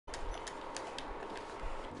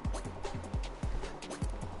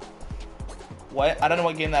What? I don't know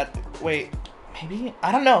what game that... Wait, maybe?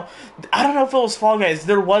 I don't know. I don't know if it was Fall Guys.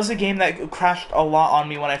 There was a game that crashed a lot on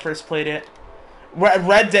me when I first played it.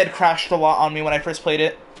 Red Dead crashed a lot on me when I first played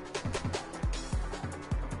it.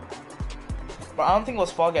 But I don't think it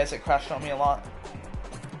was Fall Guys that crashed on me a lot.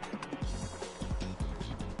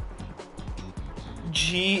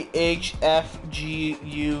 G-H-F-G-U-B-Y.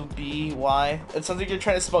 It sounds like you're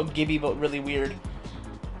trying to spell Gibby, but really weird.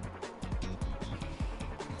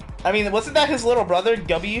 I mean, wasn't that his little brother,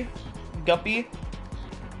 Guppy? Guppy?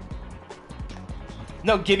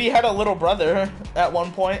 No, Gibby had a little brother at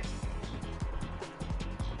one point.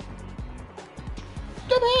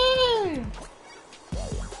 Gibby!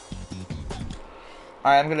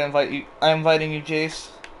 Alright, I'm gonna invite you. I'm inviting you, Jace.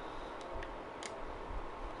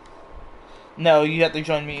 No, you have to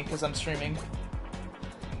join me because I'm streaming.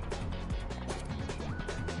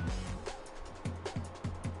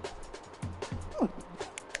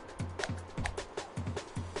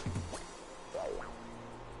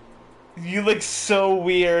 You look so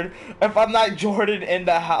weird. If I'm not Jordan in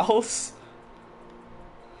the house.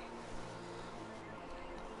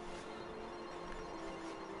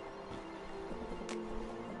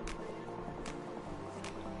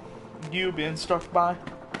 You've been struck by.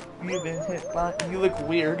 You've been hit by. You look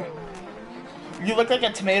weird. You look like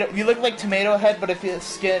a tomato. You look like Tomato Head, but if his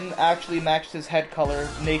skin actually matched his head color,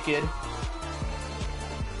 naked.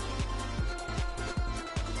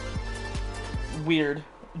 Weird.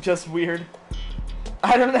 Just weird.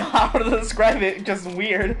 I don't know how to describe it. Just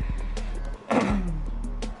weird.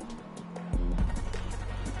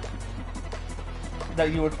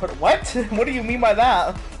 That you would put. What? What do you mean by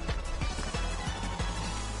that?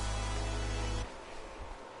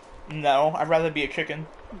 No, I'd rather be a chicken.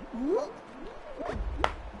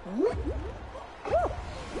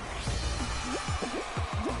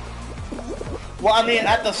 Well, I mean,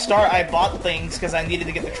 at the start I bought things because I needed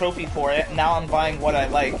to get the trophy for it. Now I'm buying what I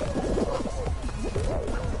like.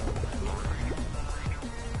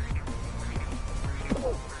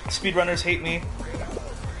 Speedrunners hate me.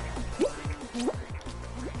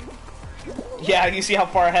 Yeah, you see how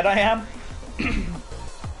far ahead I am?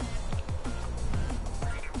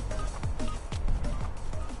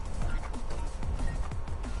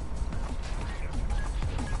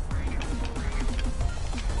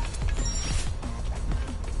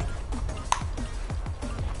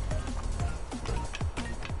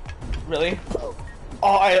 Really?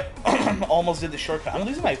 Oh, I almost did the shortcut. I'm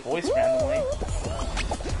losing my voice randomly.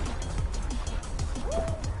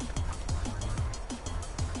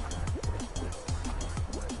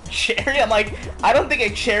 Cherry? I'm like, I don't think a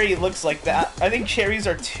cherry looks like that. I think cherries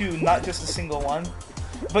are two, not just a single one.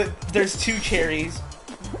 But there's two cherries.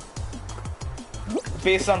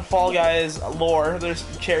 Based on Fall Guys lore, there's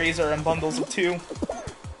cherries are in bundles of two.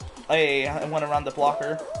 Hey, I went around the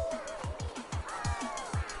blocker.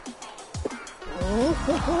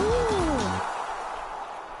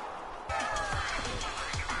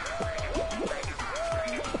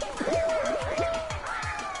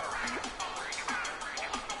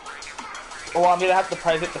 Oh, I'm gonna have to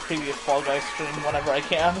private the previous Fall Guys stream whenever I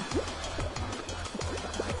can.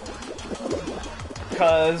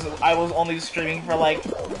 Because I was only streaming for like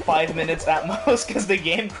 5 minutes at most because the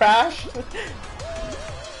game crashed.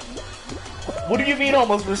 What do you mean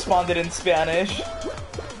almost responded in Spanish?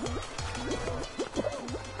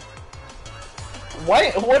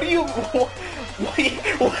 What? What are you...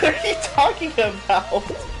 What are you talking about?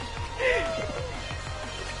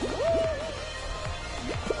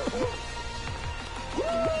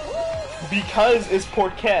 Because is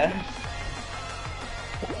porque.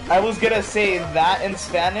 I was gonna say that in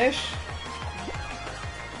Spanish.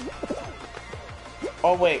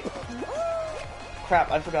 Oh wait.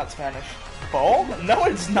 Crap, I forgot Spanish. Bow? No,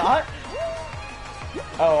 it's not.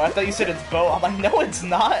 Oh, I thought you said it's bow. I'm like, no, it's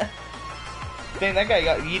not. Dang, that guy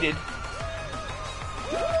got yeeted.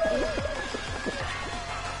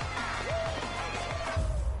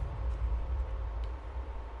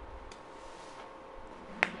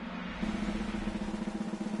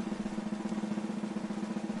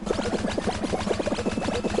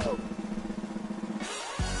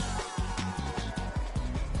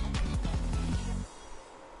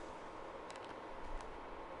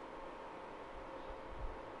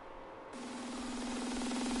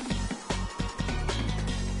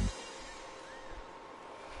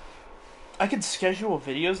 I could schedule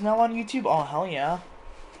videos now on YouTube? Oh, hell yeah.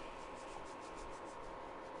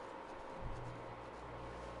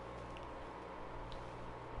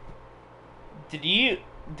 Did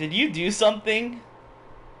you do something?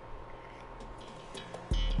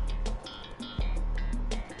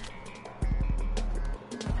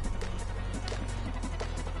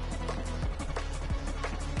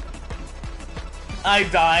 I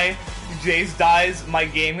die, Jace dies, my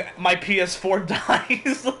PS4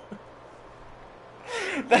 dies.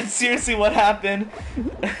 That's seriously what happened.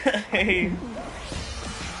 Hey.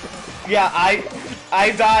 Yeah,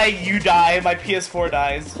 I die, you die, my PS4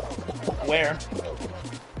 dies. Where?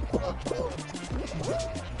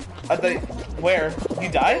 Where? You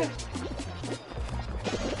died?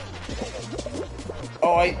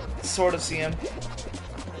 Oh, I sort of see him.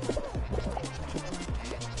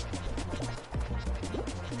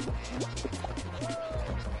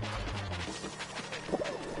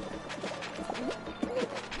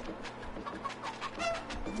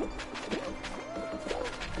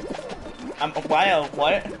 Wow,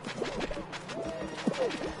 what?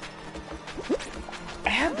 I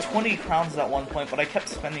had 20 crowns at one point, but I kept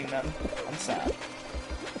spending them. I'm sad.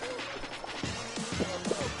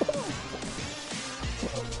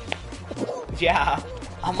 Yeah,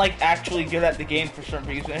 I'm like actually good at the game for some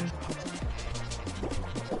reason.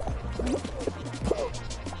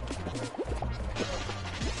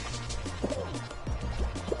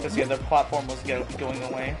 Because the other platform was going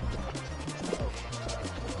away.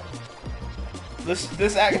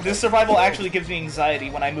 This survival actually gives me anxiety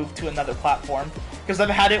when I move to another platform, because I've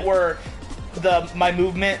had it where my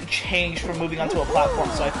movement changed from moving onto a platform,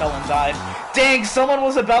 so I fell and died. Dang, someone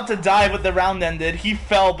was about to die, but the round ended. He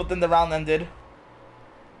fell, but then the round ended.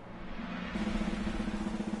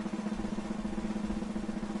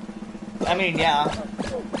 I mean, yeah.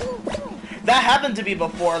 That happened to me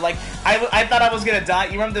before. Like, I thought I was gonna die.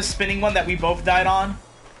 You remember the spinning one that we both died on?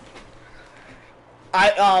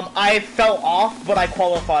 I fell off, but I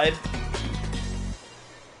qualified.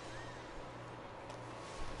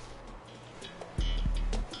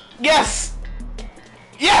 Yes!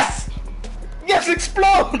 Yes! Yes,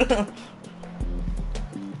 explode!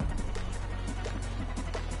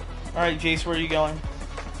 Alright, Jace, where are you going?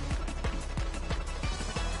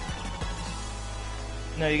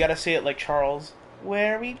 No, you gotta say it like Charles.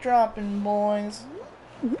 Where we dropping, boys?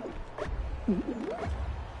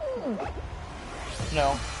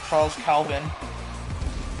 No, Charles Calvin.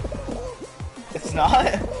 It's not?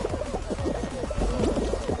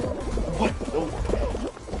 What?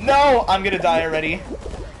 No! I'm gonna die already.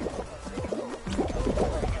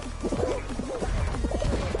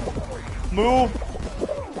 Move!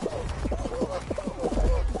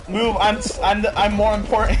 Move! I'm more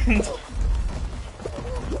important.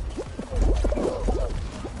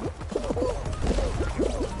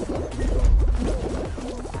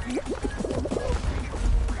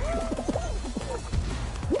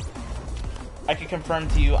 I can confirm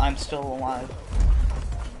to you I'm still alive.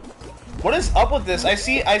 What is up with this? I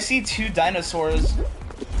see two dinosaurs.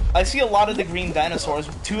 I see a lot of the green dinosaurs.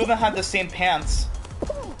 Two of them had the same pants.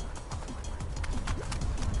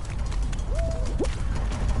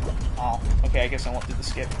 Oh, okay, I guess I won't do the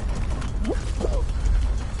skip.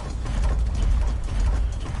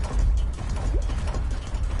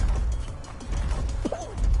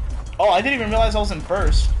 Oh, I didn't even realize I was in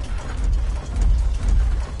first.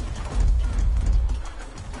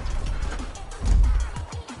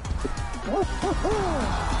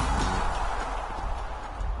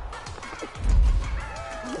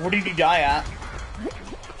 Where did you die at?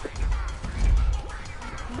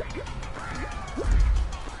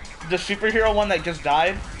 The superhero one that just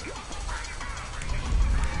died?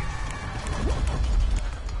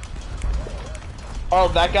 Oh,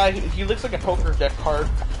 that guy, he looks like a poker deck card.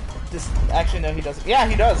 Actually, no, he doesn't. Yeah,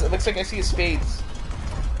 he does. It looks like I see his spades.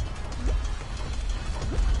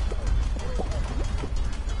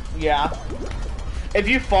 Yeah. If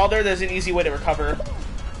you fall there, there's an easy way to recover.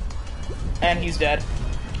 And he's dead.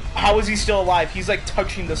 How is he still alive? He's like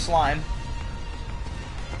touching the slime.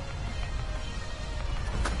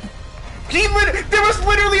 There was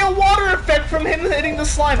literally a water effect from him hitting the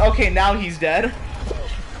slime. Okay, now he's dead.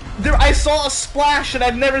 I saw a splash, and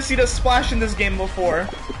I've never seen a splash in this game before.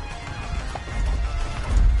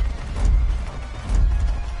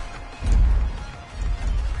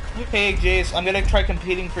 Hey, Jace, I'm gonna try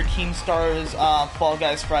competing for Keemstar's Fall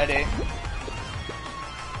Guys Friday.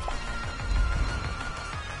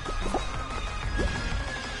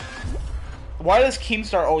 Why does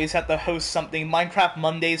Keemstar always have to host something? Minecraft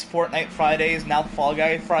Mondays, Fortnite Fridays, now Fall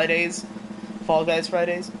Guys Fridays? Fall Guys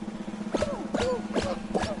Fridays?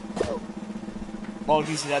 Oh,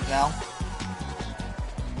 he's dead now.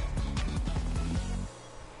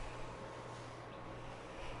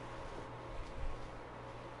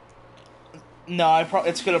 No,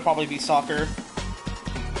 it's gonna probably be soccer.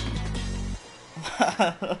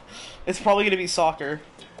 It's probably gonna be soccer.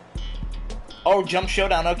 Oh, Jump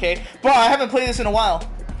Showdown, okay. Bro, I haven't played this in a while.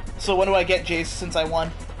 So when do I get Jace since I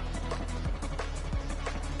won?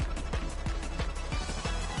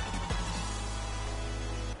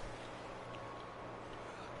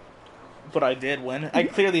 But I did win. I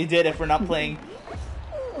clearly did if we're not playing.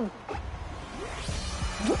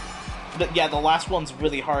 But yeah, the last one's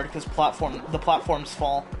really hard because the platforms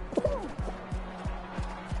fall.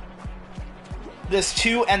 There's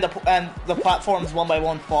 2 and the platforms one by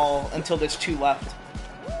one fall until there's 2 left.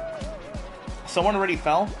 Someone already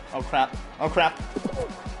fell? Oh crap. Oh crap.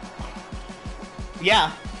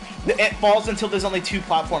 Yeah. It falls until there's only 2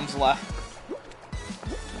 platforms left.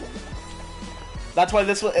 That's why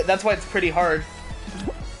it's pretty hard.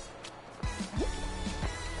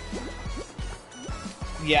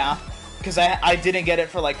 Yeah. Because I didn't get it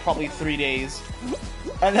for like probably 3 days.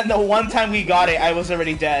 And then the one time we got it, I was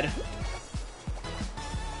already dead.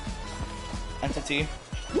 Entity.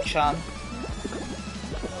 Chan.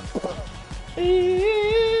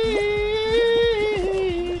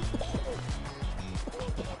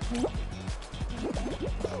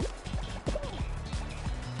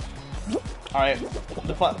 Alright.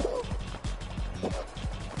 The plot.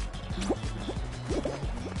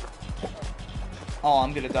 Oh,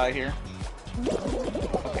 I'm gonna die here.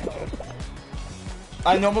 Okay, good.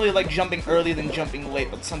 I normally like jumping early than jumping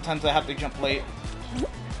late, but sometimes I have to jump late.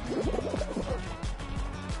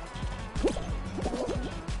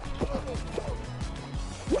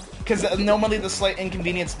 Because normally the slight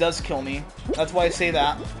inconvenience does kill me. That's why I say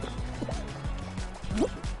that.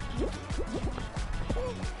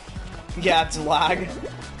 Yeah, it's lag.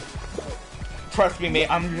 Trust me, mate,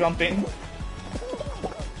 I'm jumping.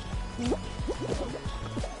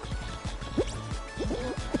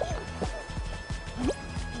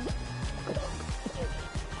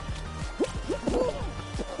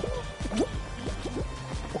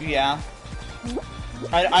 Yeah.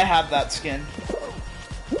 I have that skin.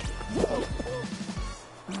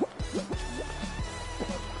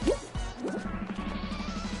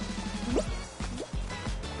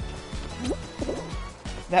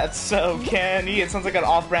 That's so canny. It sounds like an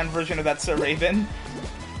off-brand version of That's So Raven.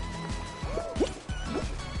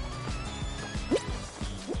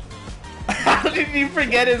 How did you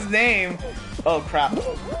forget his name? Oh crap.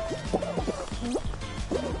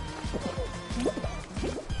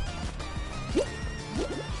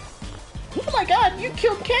 Oh my god, you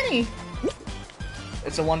killed Kenny!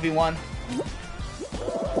 It's a 1v1.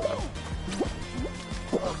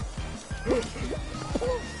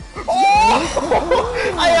 Oh!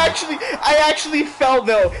 I actually fell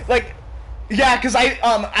though. Like, yeah, because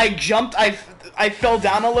I jumped. I fell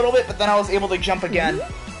down a little bit, but then I was able to jump again.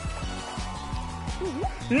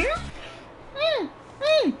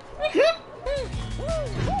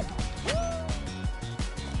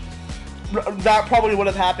 That probably would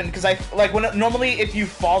have happened because normally if you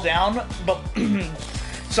fall down, but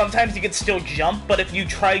sometimes you can still jump. But if you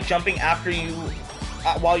try jumping after you,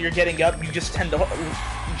 while you're getting up, you just tend to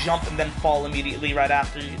jump and then fall immediately right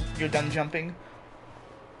after you're done jumping.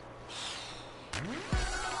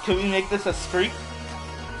 Can we make this a streak?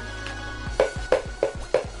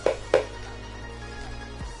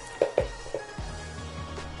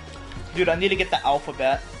 Dude, I need to get the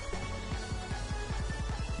alphabet.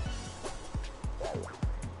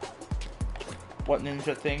 What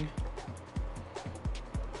ninja thing?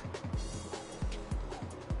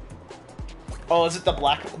 Oh, is it the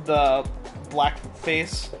black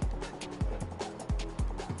face?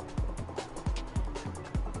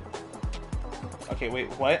 Okay, wait,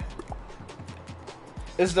 what?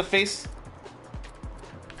 Is the face...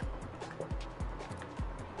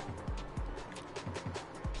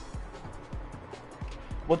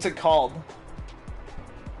 What's it called?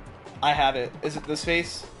 I have it. Is it this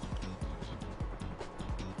face?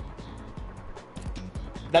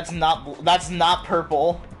 That's not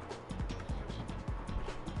purple.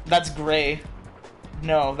 That's gray.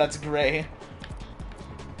 No, that's gray.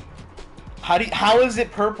 How is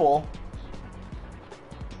it purple?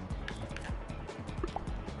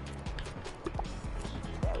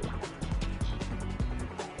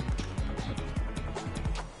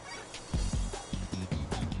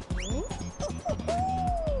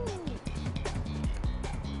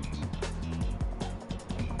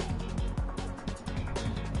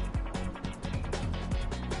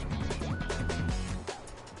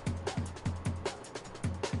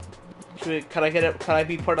 Could I get it? Could I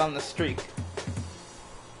be put on the streak?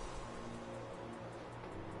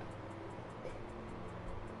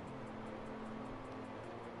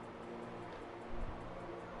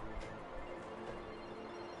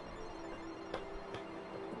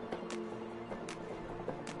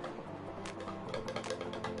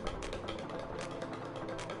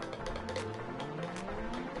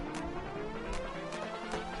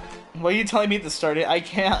 What are you telling me to start it? I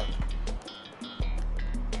can't.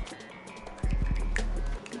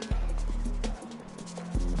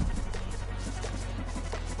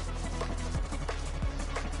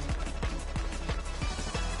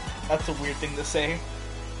 That's a weird thing to say.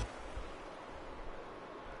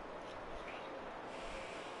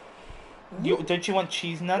 Don't you want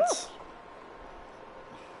cheese nuts?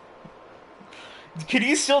 Can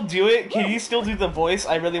you still do it? Can you still do the voice?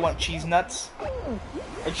 I really want cheese nuts.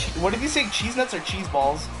 What did you say? Cheese nuts or cheese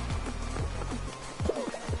balls?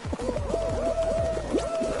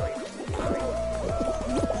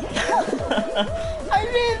 I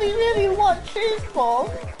really, really want cheese balls.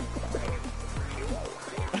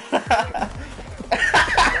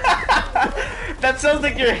 That sounds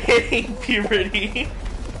like you're hitting puberty.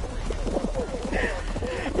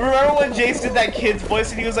 Remember when Jace did that kid's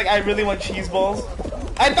voice and he was like, I really want cheese balls?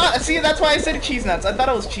 I thought, see, that's why I said cheese nuts. I thought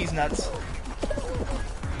it was cheese nuts.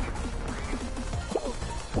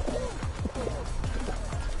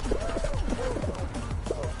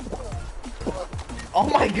 Oh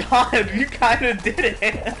my god, you kinda did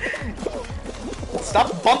it.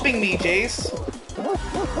 Stop bumping me, Jace.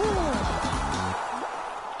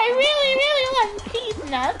 I really, really want cheese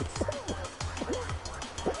nuts.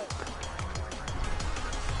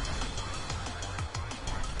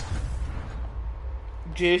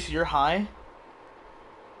 Jace, you're high?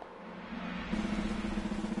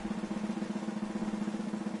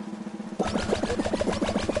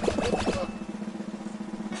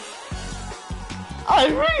 I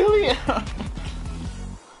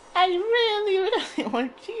really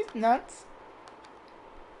want cheese nuts.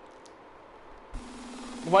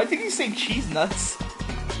 Why did you say cheese nuts?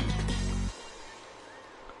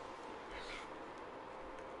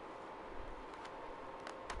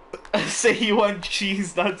 Say you want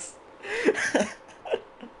cheese nuts.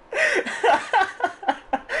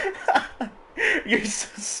 You're so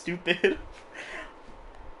stupid.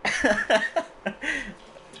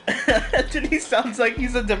 Dude, he sounds like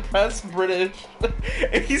he's a depressed British.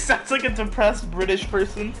 He sounds like a depressed British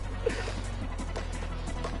person.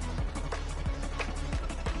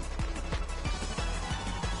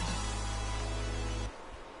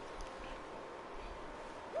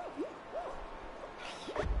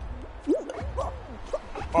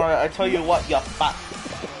 Alright, I tell you what, you fat.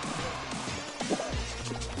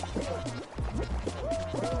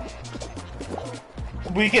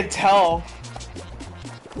 We can tell.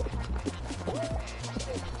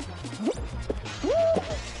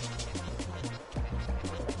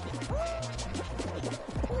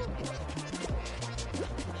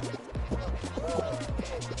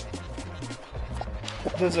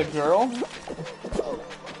 There's a girl?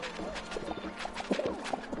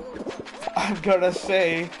 I'm gonna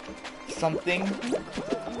say something.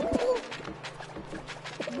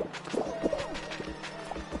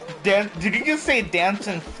 Did you just say dance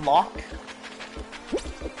and flock?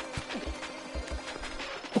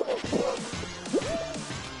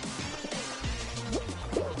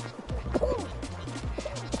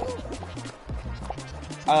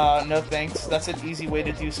 No thanks. That's an easy way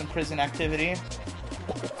to do some prison activity.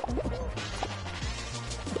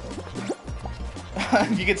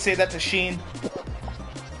 You could say that to Sheen.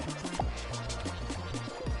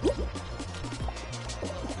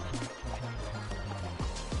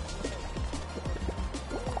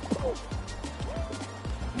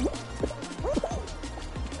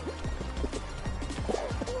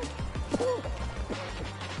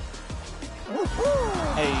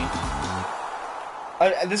 Hey.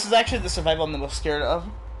 This is actually the survival I'm the most scared of.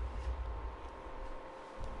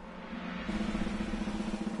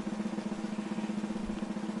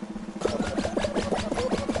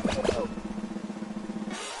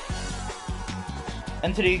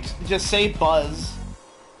 Entity, just say Buzz.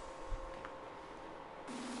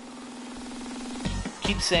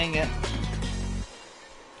 Keep saying it.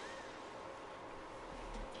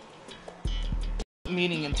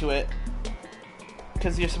 Meaning into it.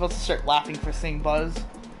 Because you're supposed to start laughing for saying Buzz.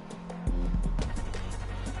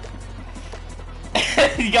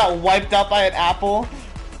 You got wiped out by an apple?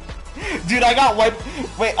 Dude, I got wiped.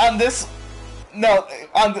 Wait, on this. No,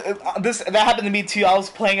 on this. That happened to me too. I was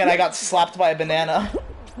playing and I got slapped by a banana.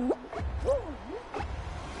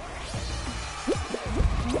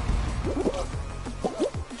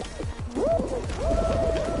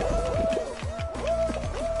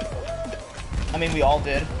 I mean, we all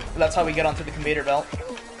did. That's how we get onto the conveyor belt.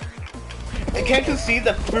 And can't you see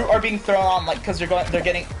the fruit are being thrown on, like, because they're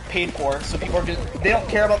getting paid for, so people are just, they don't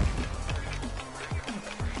care about.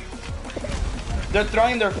 They're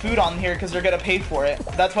throwing their food on here because they're gonna pay for it.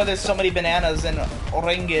 That's why there's so many bananas and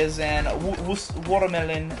oranges and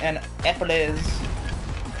watermelon and apples.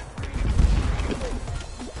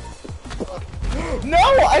 No,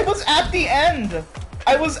 I was at the end.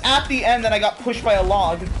 I was at the end and I got pushed by a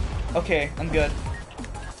log. Okay, I'm good.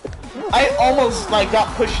 I almost like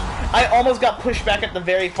got pushed. I almost got pushed back at the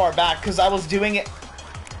very far back because I was doing it.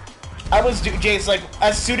 Jace, like,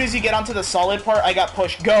 as soon as you get onto the solid part, I got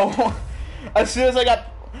pushed. Go. as soon as I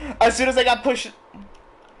got pushed,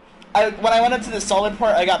 when I went into the solid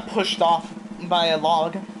part, I got pushed off by a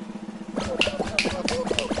log.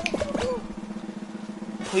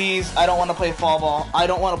 Please, I don't want to play fall ball. I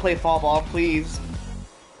don't want to play fall ball, please.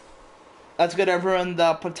 That's gonna ruin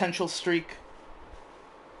the potential streak.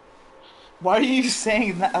 Why are you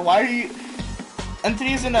saying that? Why are you...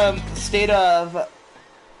 Entity's in a state of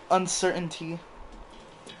uncertainty.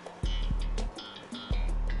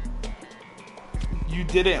 You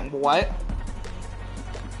didn't what?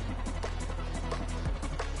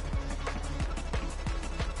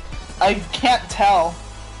 I can't tell.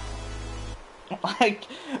 Like,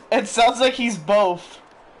 it sounds like he's both.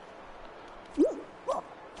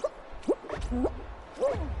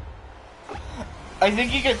 I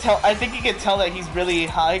think you could tell that he's really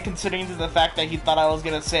high, considering the fact that he thought I was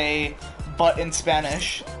gonna say "but" in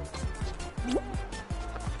Spanish.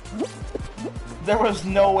 There was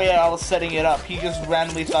no way I was setting it up. He just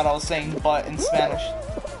randomly thought I was saying "but" in Spanish.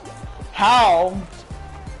 How?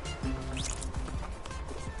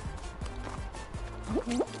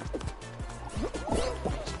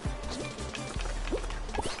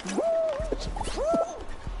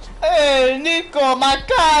 Hey, Nico, my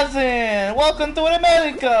cousin! Welcome to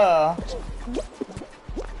America!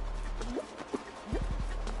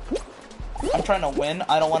 I'm trying to win.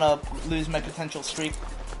 I don't want to lose my potential streak.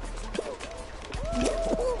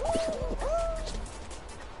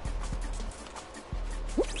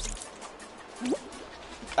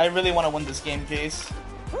 I really want to win this game, Jace.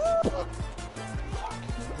 Fuck.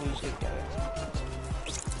 Blue's gonna get it.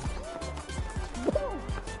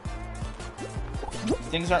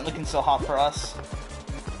 Things aren't looking so hot for us.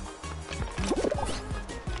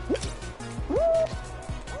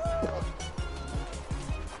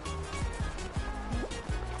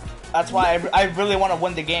 That's why I really want to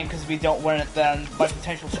win the game, because if we don't win it, then my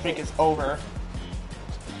potential streak is over.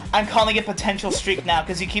 I'm calling it potential streak now,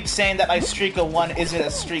 because you keep saying that my streak of 1 isn't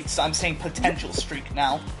a streak, so I'm saying potential streak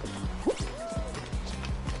now.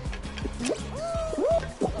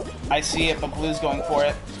 I see it, but Blue's going for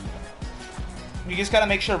it. You just gotta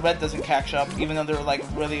make sure Red doesn't catch up, even though they're like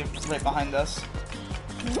really right behind us.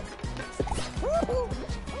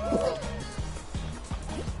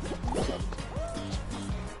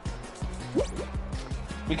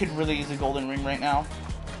 We could really use a golden ring right now.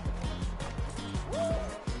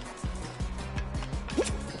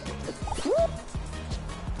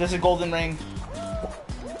 There's a golden ring.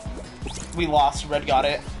 We lost. Red got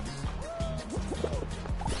it.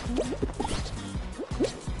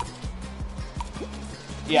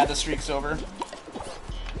 Yeah, the streak's over.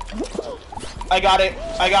 I got it.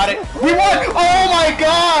 I got it. We won! Oh my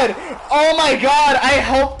god! Oh my god! I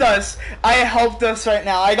helped us. I helped us right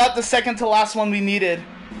now. I got the second to last one we needed.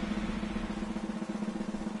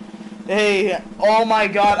 Hey, oh my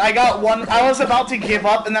god. I got one. I was about to give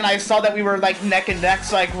up, and then I saw that we were like neck and neck,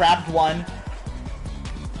 so I grabbed one.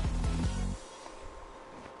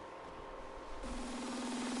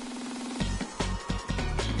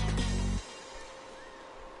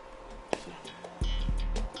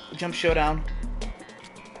 Jump showdown.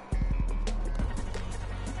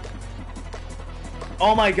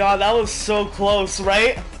 Oh my god, that was so close,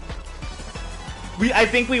 right? I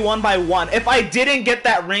think we won by 1. If I didn't get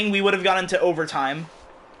that ring, we would have gone into overtime.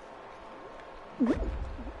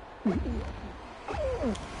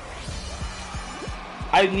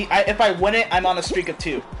 If I win it, I'm on a streak of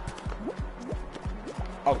 2.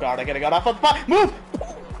 Oh god, I gotta get off of the pot. Move!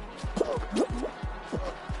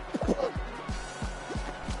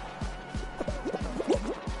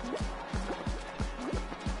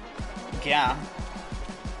 Yeah.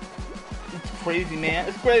 It's crazy, man.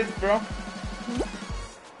 It's crazy, bro.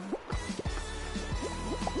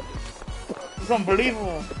 It's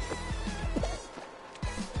unbelievable.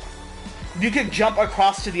 You could jump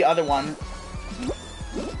across to the other one.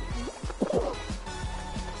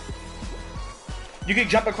 You could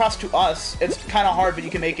jump across to us. It's kind of hard, but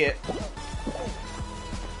you can make it.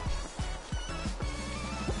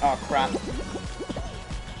 Oh, crap.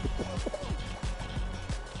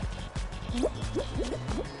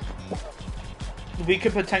 We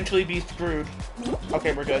could potentially be screwed.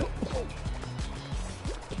 Okay, we're good.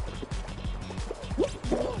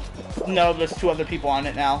 No, there's 2 other people on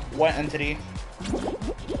it now. What entity?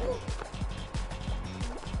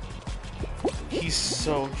 He's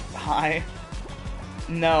so high.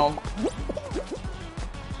 No.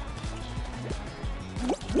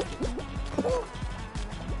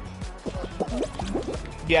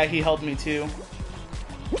 Yeah, he held me too.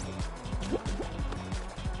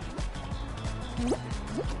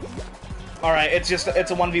 Alright, it's a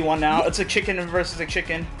 1v1 now. It's a chicken versus a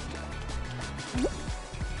chicken.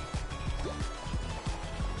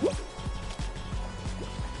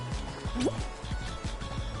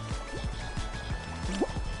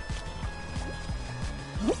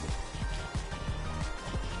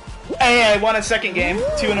 Hey, I won a second game.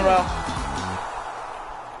 2 in a row.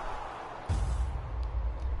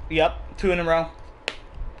 Yep, 2 in a row.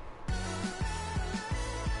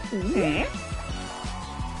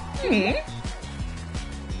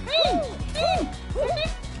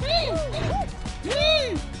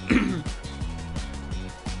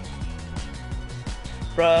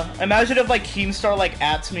 Bruh, imagine if like Keemstar like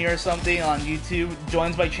 @s me or something on YouTube,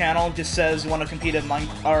 joins my channel, just says you want to compete at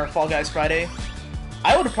or Fall Guys Friday.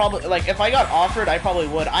 I would probably, like, if I got offered, I probably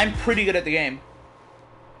would. I'm pretty good at the game.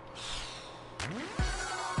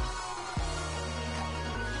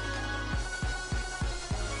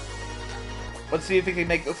 Let's see if we can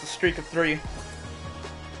make this a streak of 3.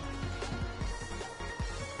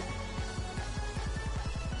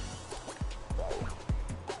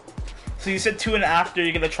 So you said 2 and after,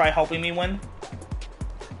 you're gonna try helping me win?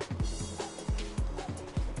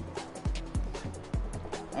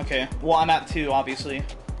 Okay, well I'm at 2, obviously.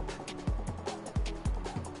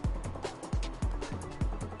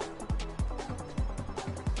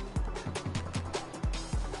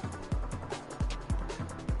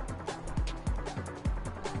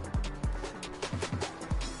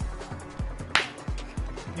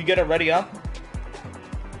 You get it ready up?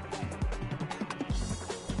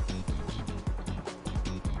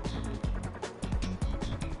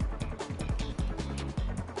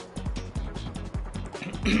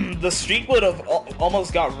 The streak would have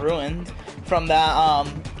almost got ruined from that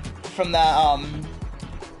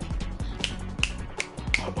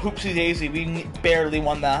Hoopsie Daisy. We barely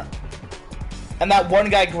won that. And that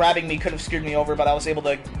one guy grabbing me could have screwed me over, but I was able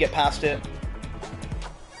to get past it.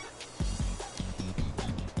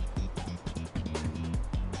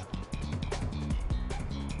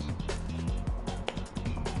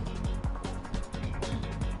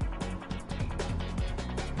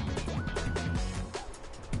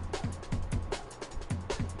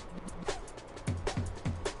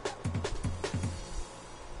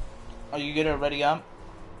 Are you getting it ready up?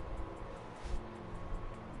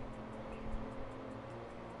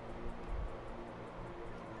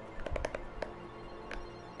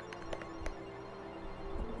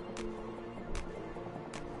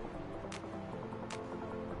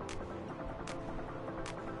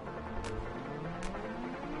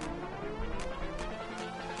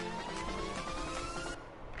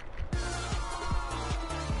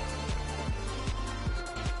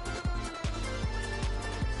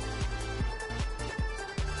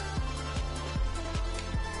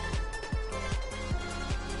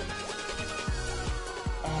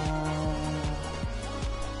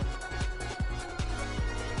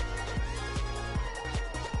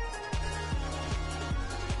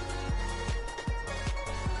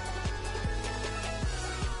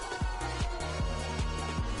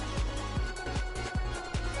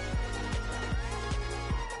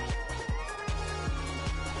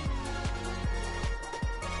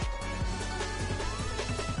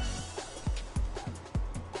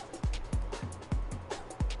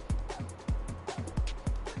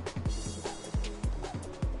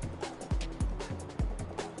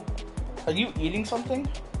 Are you eating something?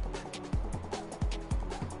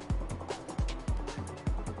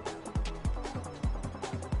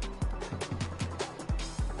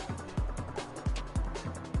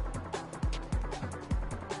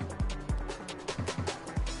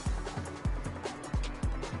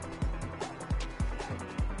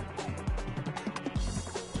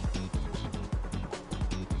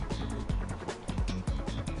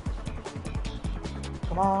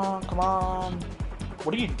 Come on, come on.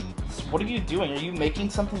 What are you doing? Are you making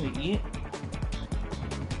something to eat?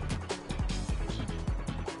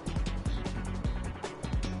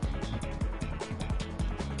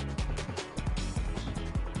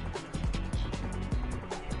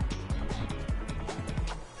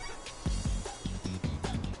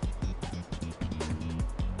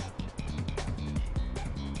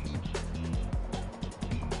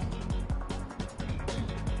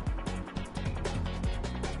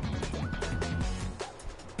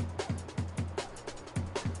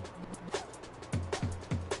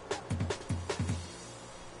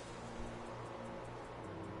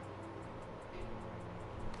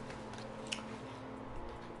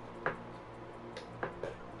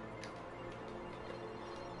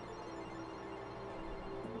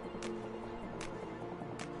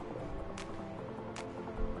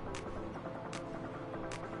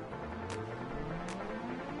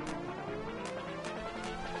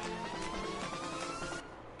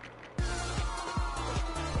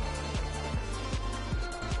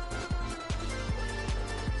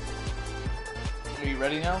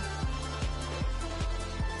 ready now?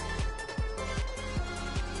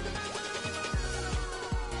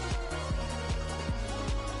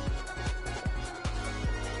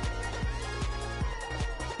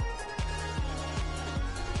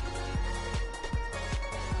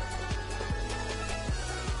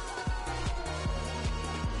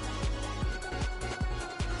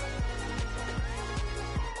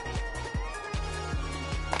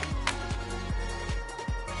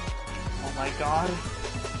 Oh my god.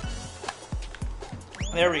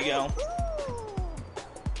 There we go.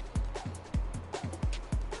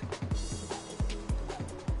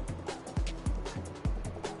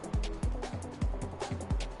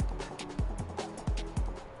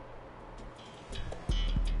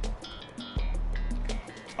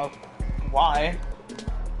 Oh, why?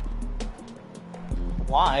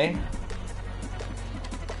 Why?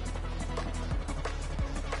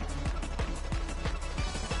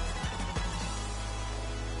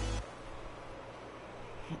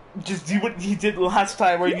 Just do what you did last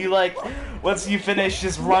time, where you, like, once you finish,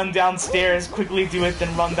 just run downstairs, quickly do it,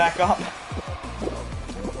 then run back up.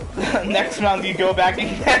 Next round, you go back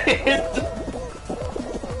and get it.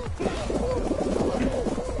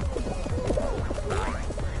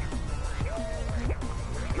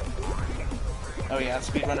 Oh yeah,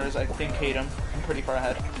 speedrunners, I think, hate him. I'm pretty far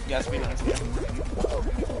ahead. Yeah, speedrunners hate him.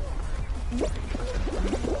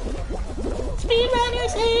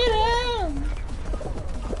 Speedrunners hate him!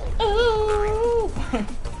 Ooh!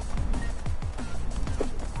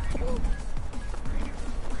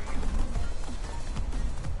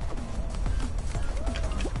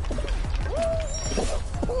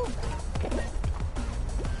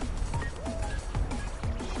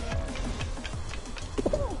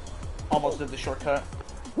 Almost did the shortcut.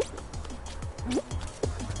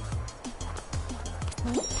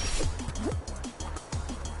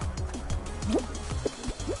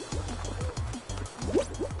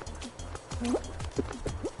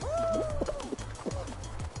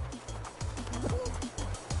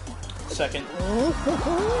 Second.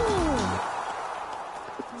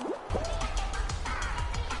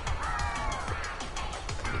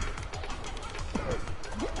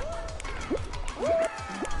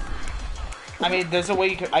 I mean, there's a way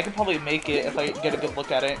you could. I could probably make it if I get a good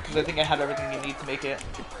look at it, because I think I have everything you need to make it.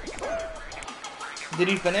 Did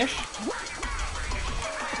you finish?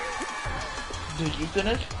 Did you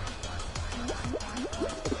finish?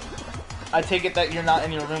 I take it that you're not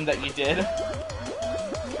in your room that you did.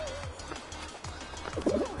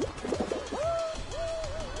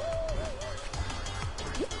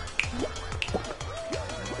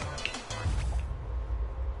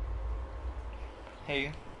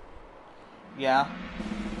 Hey. Yeah.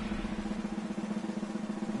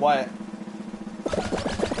 What?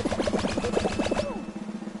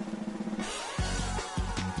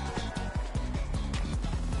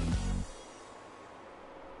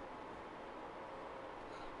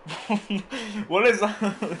 What is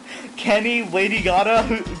Kenny, Lady Gaga,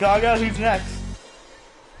 who's next?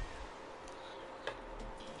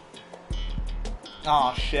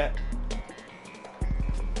 Aw, shit.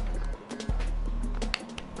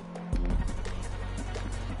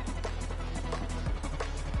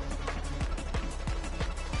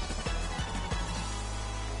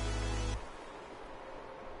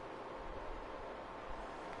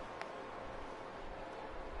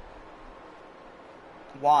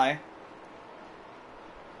 Why?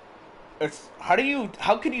 It's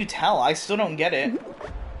how could you tell? I still don't get it.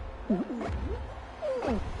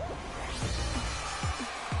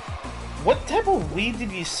 What type of weed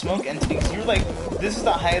did you smoke, NT? You're like, this is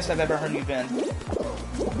the highest I've ever heard you been.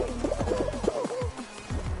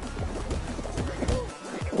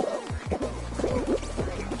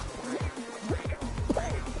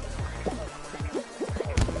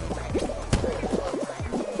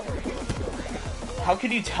 How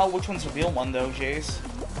could you tell which one's the real one, though, Jace?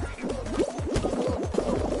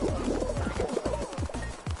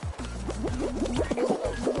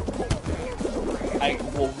 I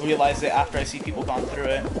will realize it after I see people gone through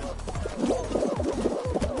it.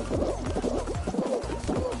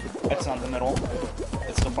 It's not the middle.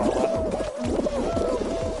 It's the far left.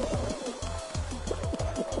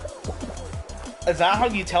 Is that how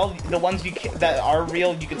you tell the ones that are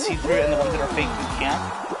real you can see through it, and the ones that are fake you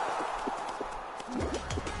can't?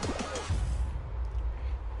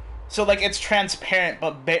 So, like, it's transparent,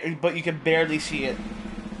 but you can barely see it.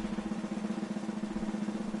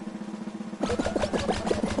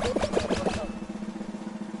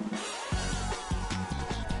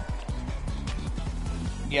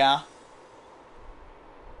 Yeah.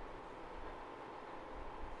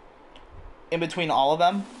 In between all of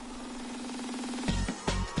them?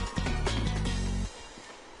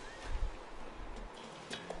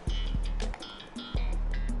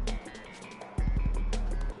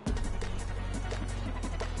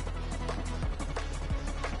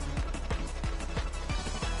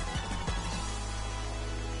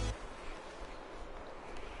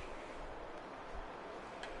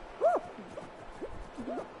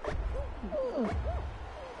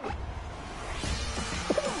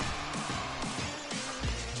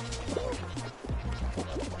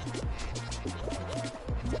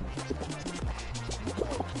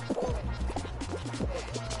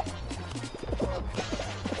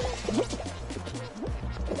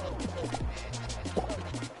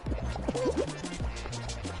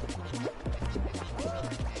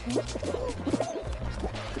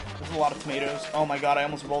 tomatoes. Oh my god, I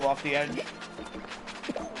almost rolled off the edge.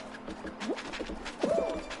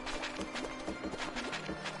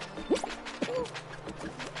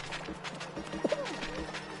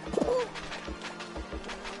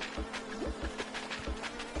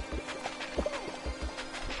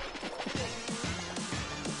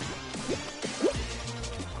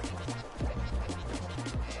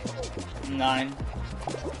 Nine.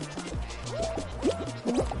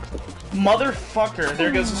 Motherfucker,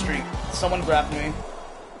 there goes the streak. Someone grabbed me.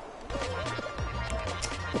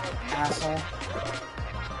 Asshole.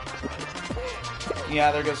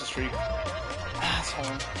 Yeah, there goes the streak.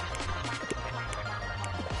 Asshole.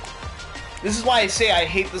 This is why I say I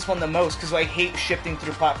hate this one the most, because I hate shifting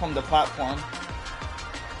through platform to platform.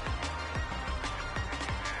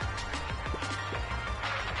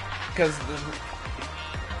 Because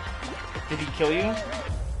did he kill you?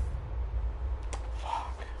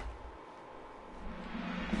 Fuck.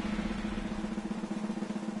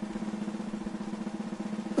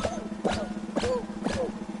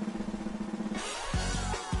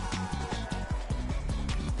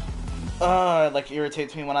 It like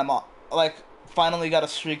irritates me when I'm like finally got a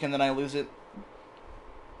streak and then I lose it.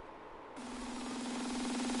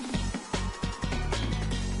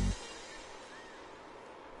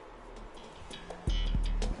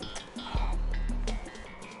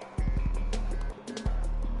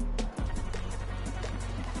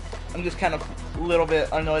 I'm just kind of a little bit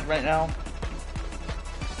annoyed right now.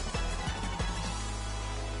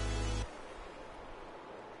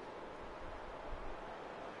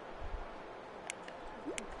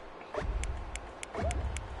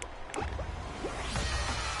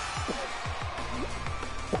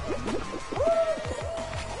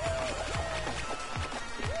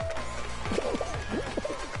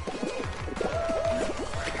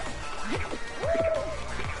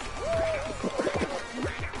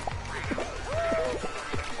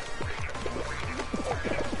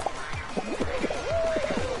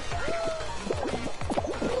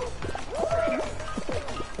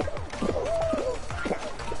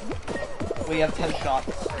 We have 10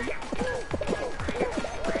 shots.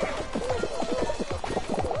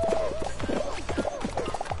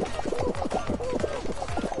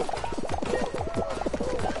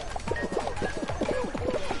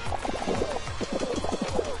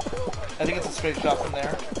 I think it's a straight shot from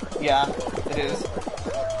there. Yeah, it is.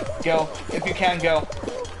 Go. If you can, go.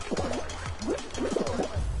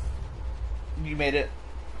 You made it.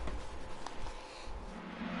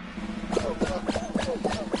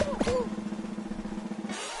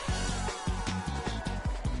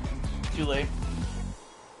 Too late.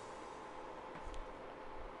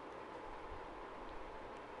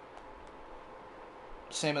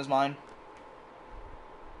 Same as mine.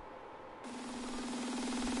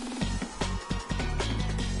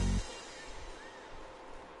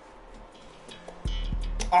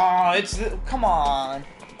 Oh, come on.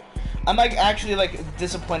 I'm like actually like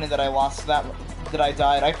disappointed that I lost that I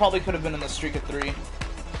died. I probably could have been in the streak of 3.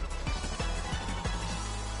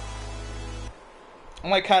 I'm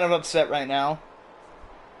like kind of upset right now.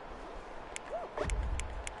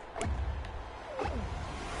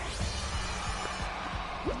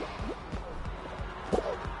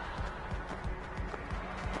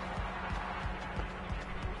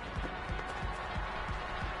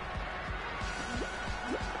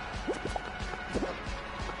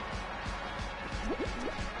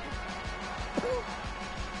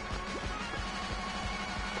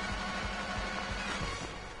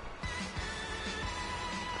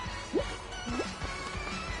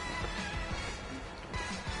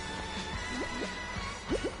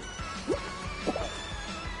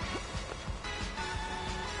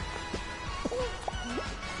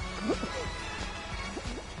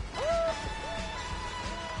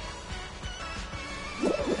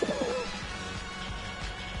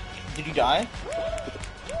 Did you die?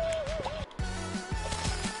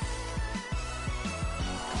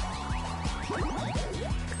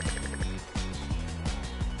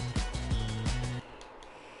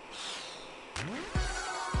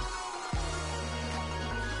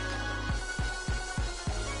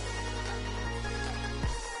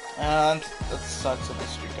 And that sucks at the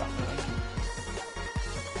streak after that.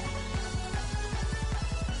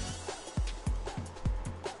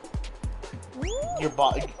 Your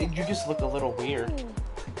body, you just look a little weird.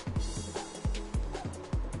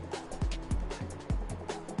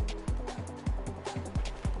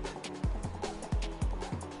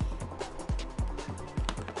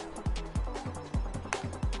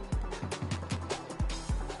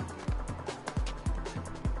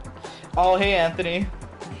 Oh, hey, Anthony.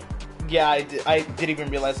 Yeah, I didn't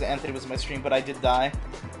even realize that Anthony was in my stream, but I did die.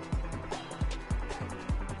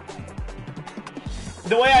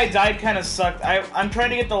 The way I died kind of sucked. I'm trying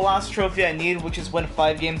to get the last trophy I need, which is win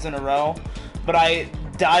 5 games in a row. But I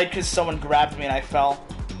died because someone grabbed me and I fell.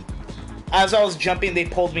 As I was jumping, they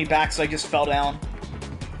pulled me back, so I just fell down.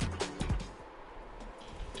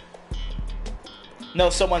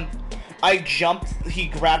 No, I jumped, he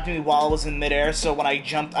grabbed me while I was in midair, so when I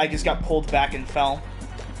jumped, I just got pulled back and fell.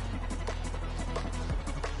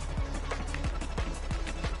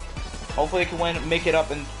 Hopefully I can make it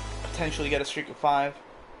up and potentially get a streak of 5.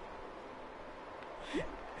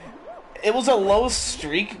 It was a low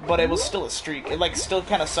streak, but it was still a streak. It, like, still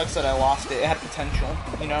kind of sucks that I lost it. It had potential,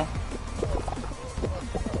 you know?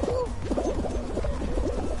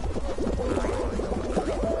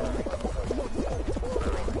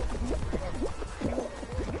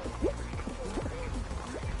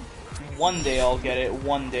 One day I'll get it.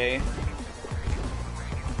 One day.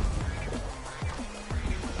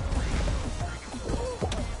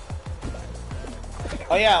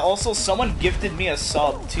 Oh yeah, also someone gifted me a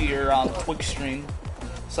sub to your Twitch stream.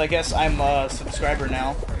 So I guess I'm a subscriber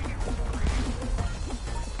now.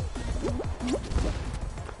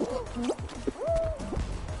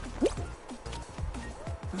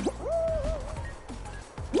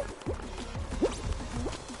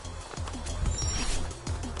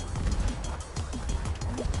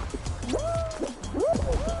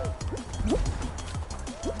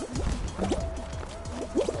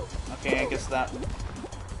 Okay, I guess that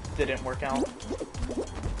didn't work out.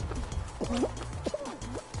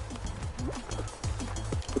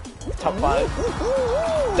 Top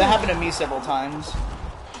 5. That happened to me several times.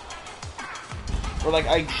 Where like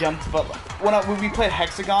I jumped, but when we played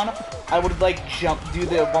Hexagon, I would like do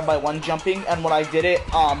the 1x1 jumping, and when I did it,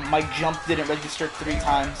 my jump didn't register 3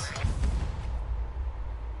 times.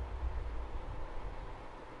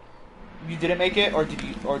 You didn't make it, or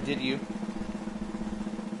did you?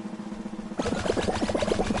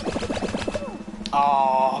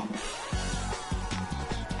 Aww.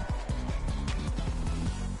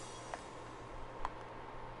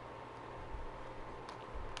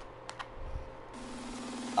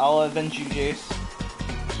 I'll avenge you, Jace.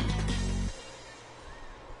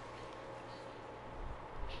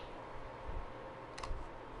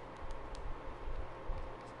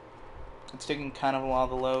 It's taking kind of a while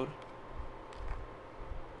to load.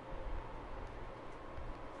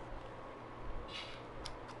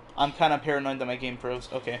 I'm kind of paranoid that my game froze.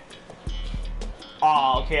 Okay.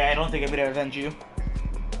 Aw, okay, I don't think I'm gonna avenge you.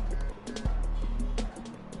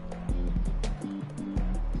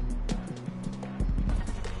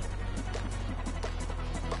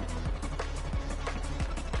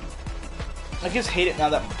 I just hate it now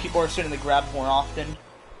that people are starting to grab more often.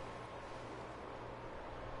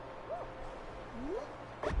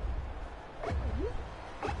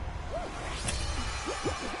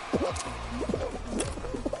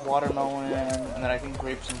 Watermelon, and then I think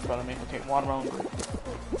grapes in front of me. Okay, watermelon, grape.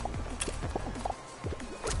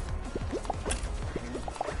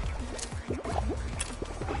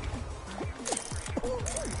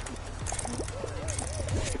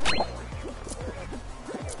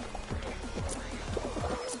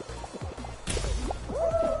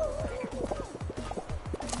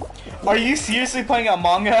 Are you seriously playing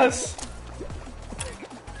Among Us?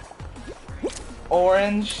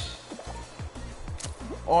 Orange,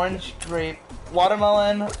 grape,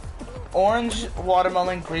 watermelon, orange,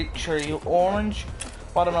 watermelon, grape, cherry, orange,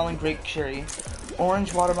 watermelon, grape, cherry,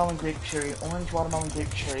 orange, watermelon, grape, cherry, orange, watermelon,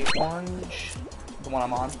 grape, cherry, orange, the one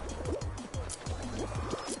I'm on.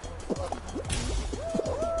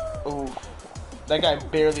 Ooh, that guy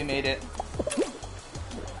barely made it.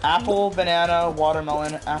 Apple, banana,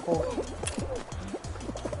 watermelon, apple,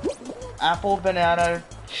 banana,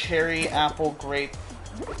 cherry, apple, grape.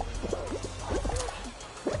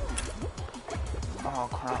 Oh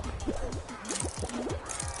crap.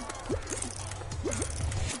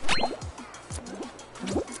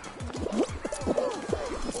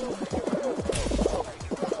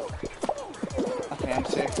 Okay, I'm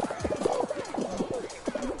safe.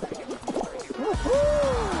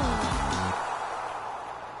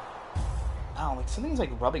 Ow, like something's like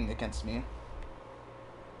rubbing against me.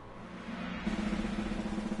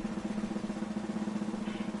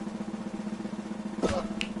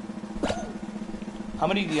 How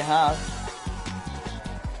many do you have?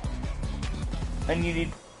 And you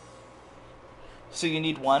need... So you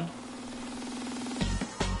need 1?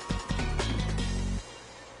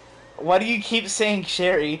 Why do you keep saying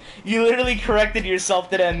Sherry? You literally corrected yourself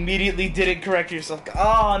that I immediately didn't correct yourself.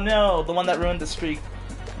 Oh no, the one that ruined the streak.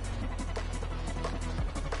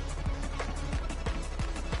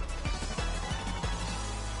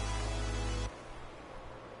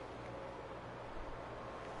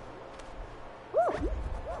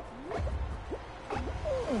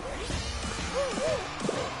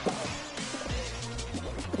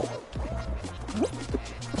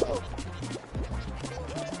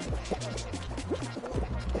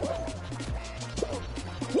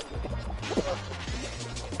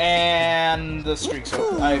 And the streak's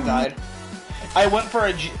over. I died. I went for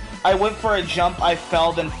a jump, I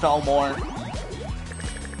fell, then fell more.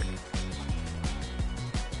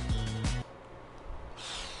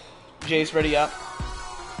 Jace, ready up.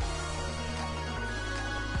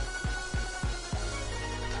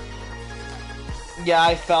 Yeah,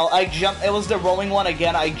 I fell. I jumped. It was the rolling one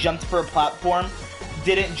again. I jumped for a platform.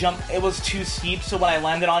 Didn't jump. It was too steep, so when I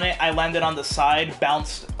landed on it, I landed on the side,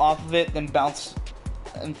 bounced off of it, then bounced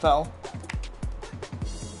and fell.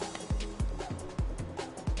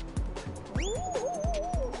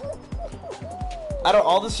 Out of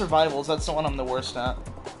all the survivals, that's the one I'm the worst at.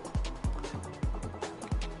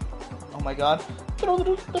 Oh my god.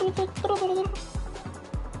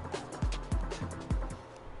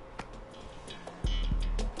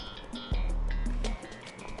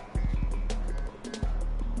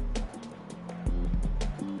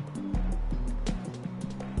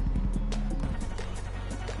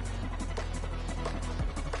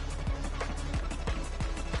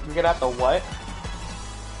 We're gonna have to what?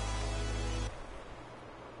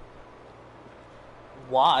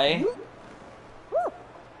 Why?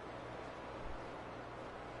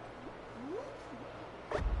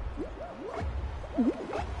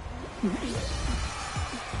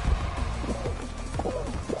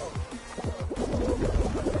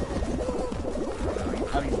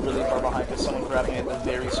 I'm really far behind because someone grabbed me at the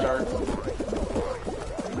very start.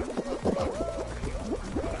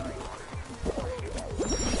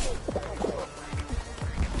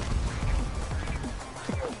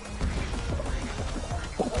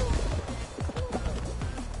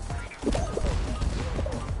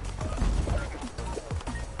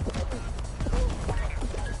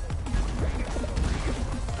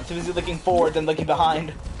 So is he looking forward then looking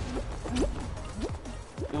behind?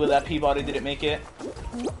 Ooh, that Peabody didn't make it.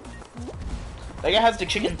 That guy has the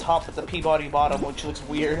chicken top with the Peabody bottom, which looks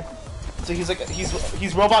weird. So he's like,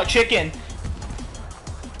 he's robot chicken.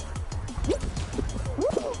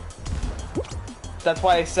 That's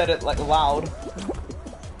why I said it like loud.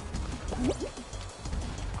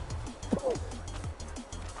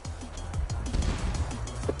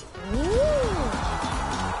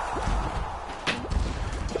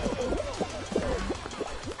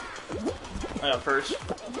 I got first.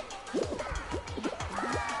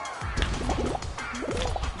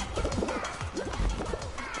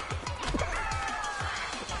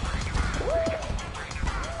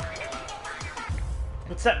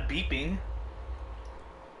 What's that beeping?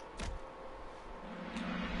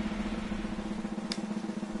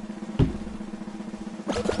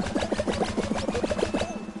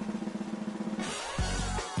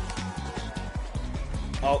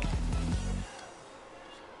 Oh.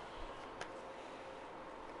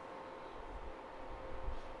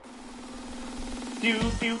 Do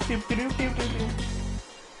do do do do do do.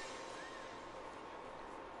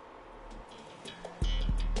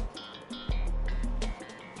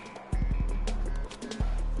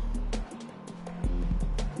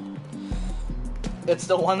 It's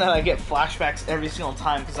the one that I get flashbacks every single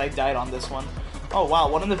time because I died on this one. Oh wow,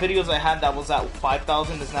 one of the videos I had that was at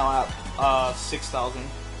 5,000 is now at 6,000.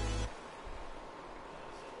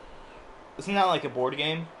 Isn't that like a board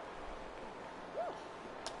game?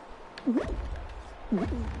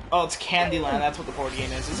 Oh, it's Candyland, that's what the board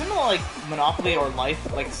game is. Isn't it like Monopoly or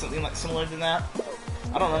Life, like something like similar to that?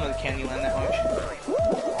 I don't remember the Candyland that much.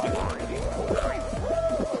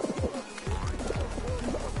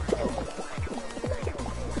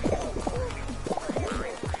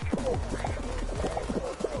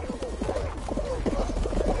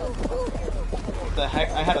 What the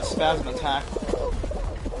heck? I had a spasm attack.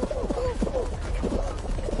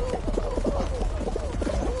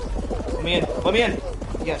 Let me in. Let me in.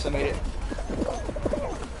 Yes, I made it.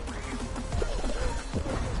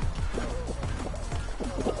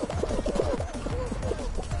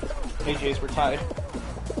 Hey, Jace, we're tied.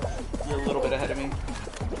 You're a little bit ahead of me.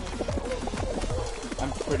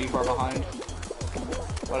 I'm pretty far behind.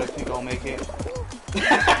 But I think I'll make it.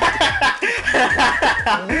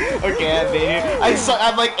 Okay, I made it.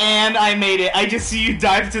 I'm like, and I made it. I just see you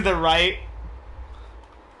dive to the right.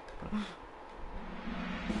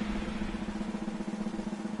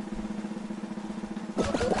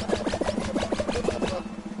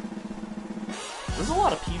 There's a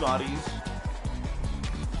lot of Peabodys.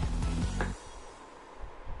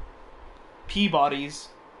 Peabodys.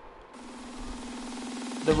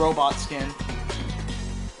 The robot skin.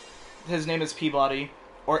 His name is Peabody.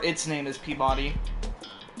 Or its name is Peabody.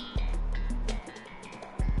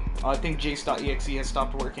 I think Jace.exe has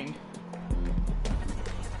stopped working.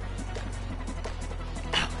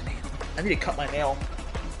 Ow, I need to cut my nail.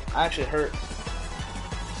 I actually hurt.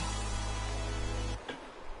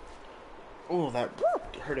 Ooh, that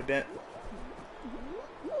hurt a bit.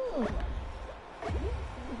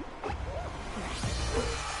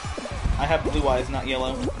 I have blue eyes, not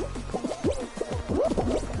yellow.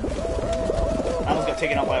 I almost got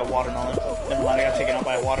taken out by a watermelon. Never mind, I got taken out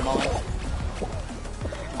by a watermelon.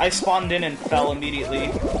 I spawned in and fell immediately.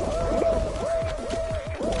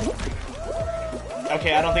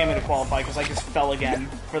 Okay, I don't think I'm going to qualify because I just fell again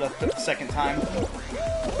for the second time.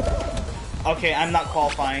 Okay, I'm not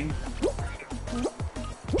qualifying.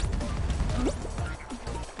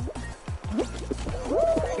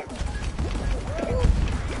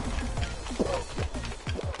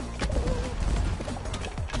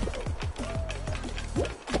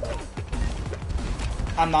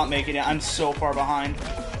 I'm not making it. I'm so far behind.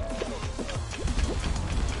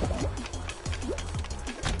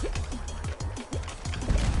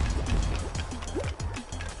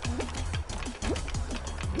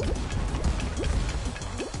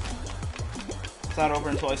 It's not over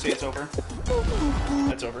until I say it's over.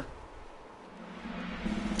 It's over.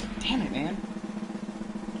 Damn it, man.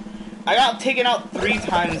 I got taken out 3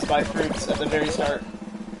 times by fruits at the very start.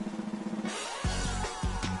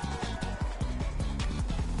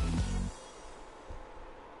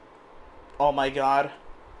 Oh my god.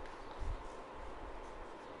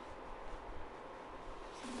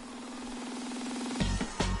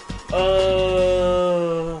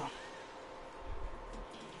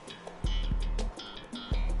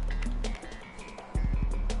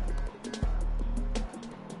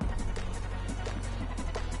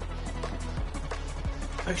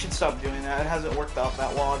 I should stop doing that. It hasn't worked out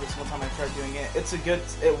that well every single time I tried doing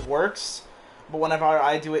it. It works, but whenever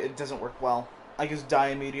I do it, it doesn't work well. I just die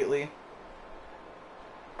immediately.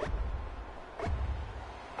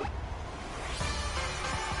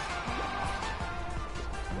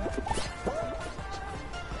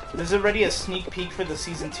 There's already a sneak peek for the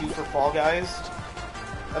Season 2 for Fall Guys.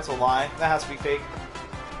 That's a lie. That has to be fake.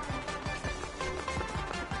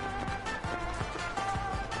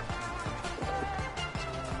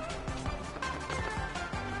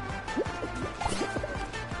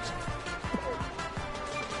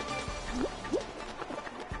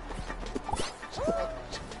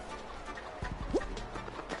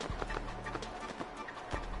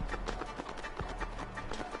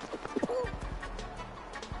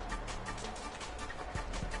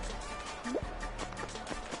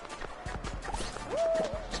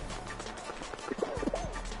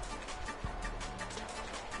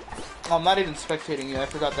 Oh, I'm not even spectating you. I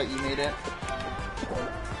forgot that you made it.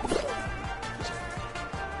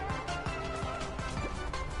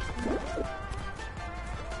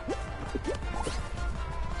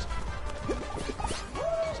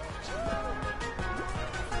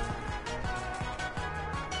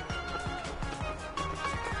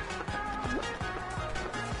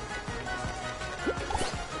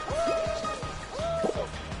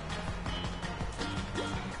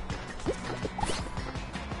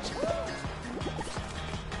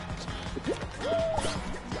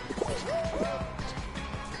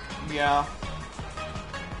 Yeah.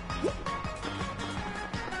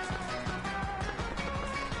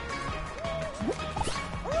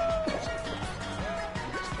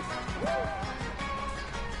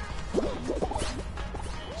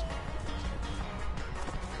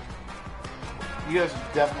 You guys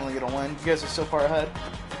are definitely gonna win. You guys are so far ahead.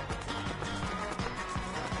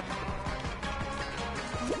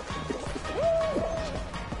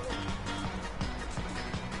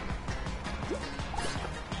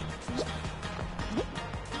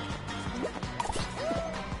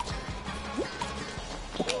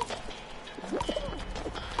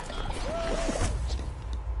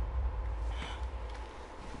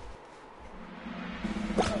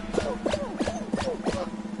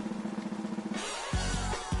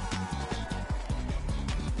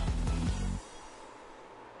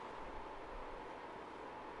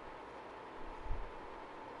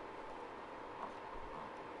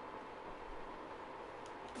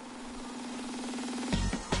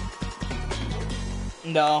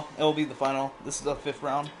 No, it will be the final. This is the 5th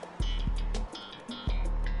round.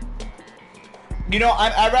 You know,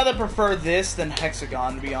 I'd rather prefer this than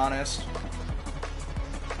Hexagon, to be honest.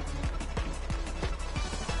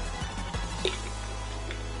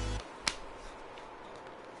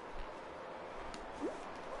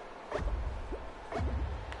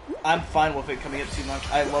 I'm fine with it coming up too much.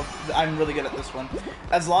 I'm really good at this one.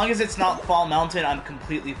 As long as it's not Fall Mountain, I'm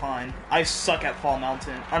completely fine. I suck at Fall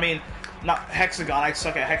Mountain. I mean, not Hexagon, I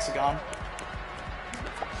suck at Hexagon.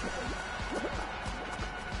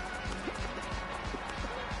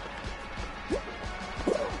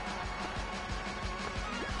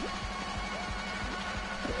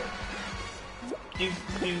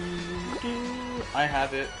 I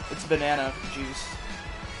have it. It's banana juice.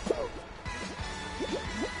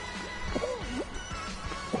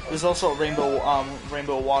 There's also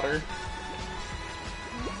rainbow water.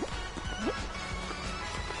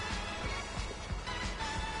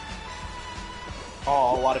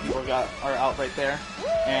 Oh, a lot of people are out right there,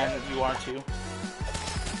 and you are too.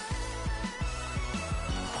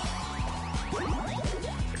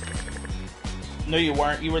 No, you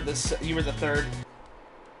weren't. You were the third.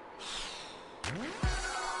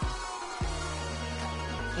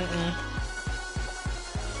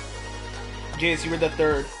 Jace, you were the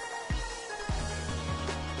third.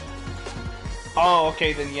 Oh,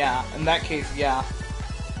 okay, then yeah. In that case, yeah.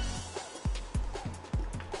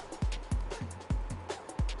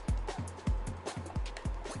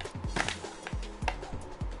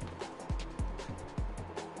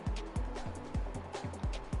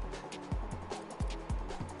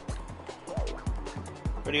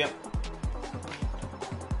 Ready up.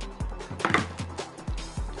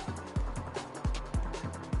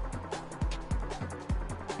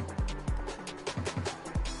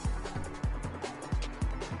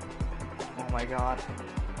 Oh my god.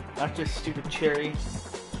 Not just stupid cherry.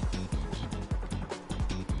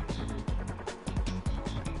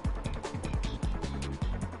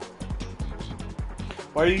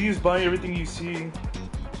 Why do you use buying everything you see?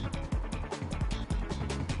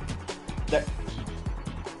 That.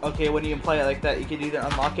 Okay, when you play it like that, you can either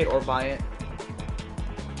unlock it or buy it.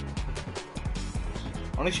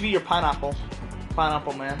 Only should be your pineapple.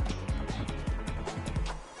 Pineapple man.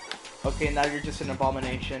 Okay, now you're just an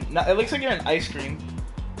abomination. Now, it looks like you're an ice cream.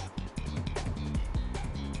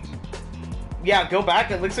 Yeah, go back.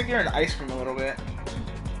 It looks like you're an ice cream a little bit.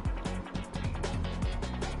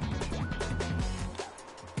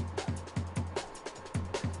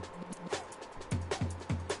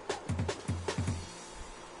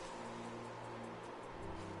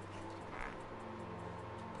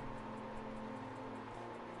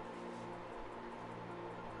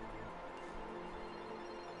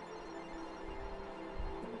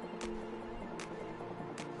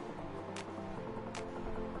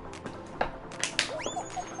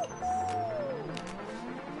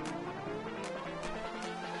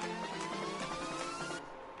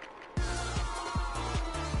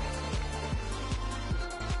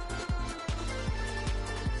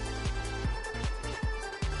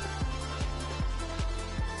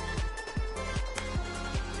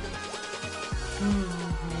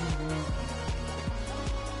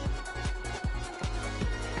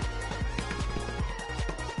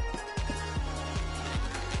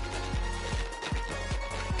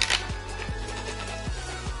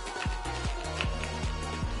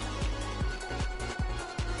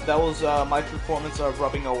 That was my performance of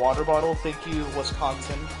rubbing a water bottle. Thank you,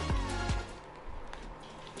 Wisconsin.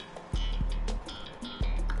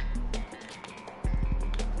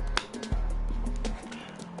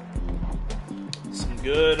 Some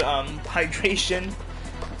good hydration.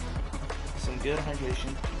 Some good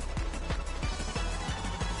hydration.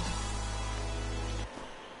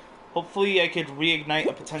 Hopefully I could reignite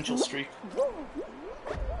a potential streak.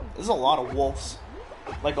 There's a lot of wolves.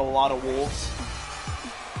 Like a lot of wolves.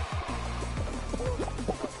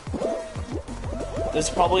 There's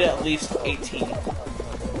probably at least 18.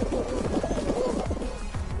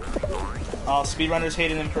 Speedrunners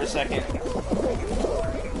hated him for a second.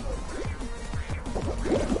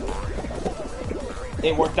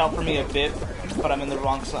 It worked out for me a bit, but I'm in the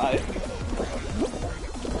wrong side.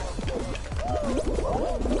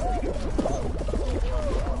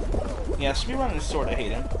 Yeah, speedrunners sorta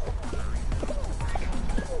hate him.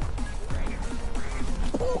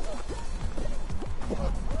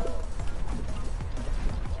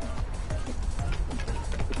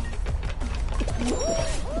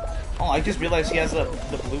 Oh, I just realized he has the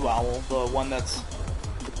blue owl, the one that's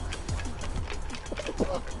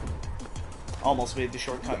almost made the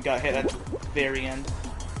shortcut, got hit at the very end.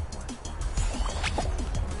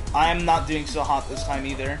 I'm not doing so hot this time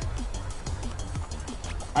either.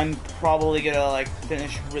 I'm probably gonna like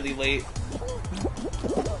finish really late.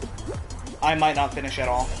 I might not finish at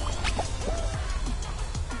all.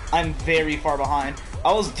 I'm very far behind.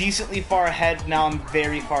 I was decently far ahead, now I'm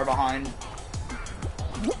very far behind.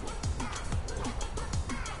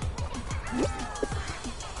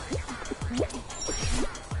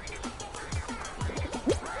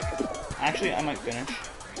 Actually, I might finish.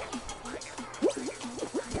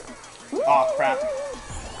 Aw, crap.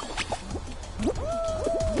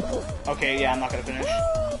 Okay, yeah, I'm not gonna finish.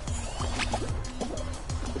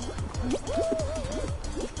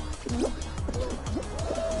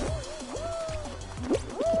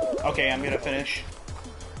 Okay, I'm gonna finish.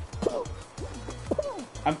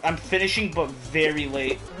 I'm finishing, but very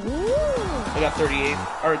late. I got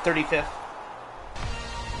 38th or 35th.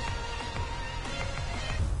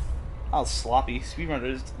 I was sloppy.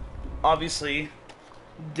 Speedrunners obviously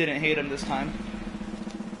didn't hate him this time.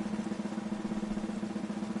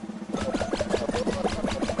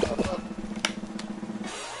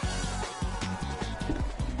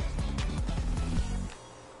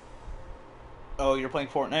 Oh, you're playing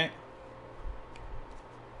Fortnite?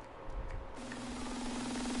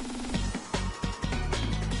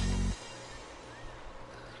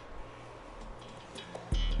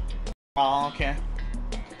 Oh, okay.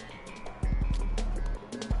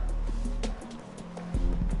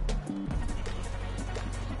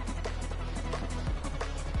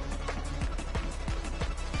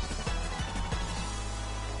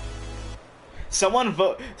 Someone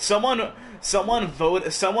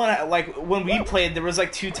like when we played, there was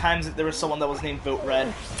like 2 times that there was someone that was named Vote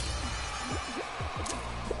Red.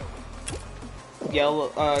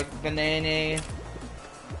 Yellow, banana.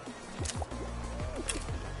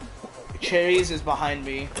 Cherries is behind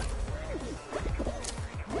me.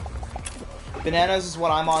 Bananas is what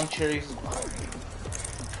I'm on, cherries is behind me.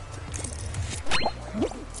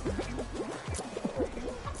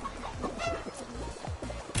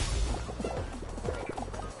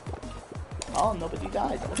 Oh, nobody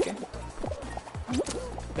died. Okay.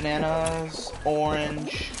 Bananas,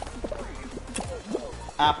 orange,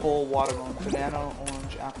 apple, watermelon. Banana,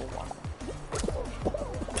 orange, apple, watermelon.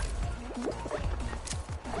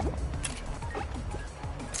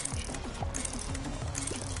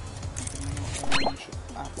 Orange,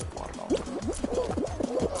 apple, watermelon.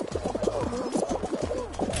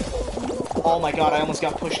 Oh my god, I almost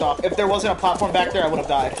got pushed off. If there wasn't a platform back there, I would have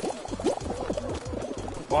died.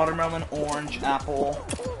 Watermelon, orange, apple,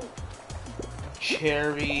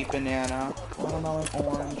 cherry, banana, watermelon,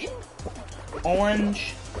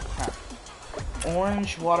 orange, crap.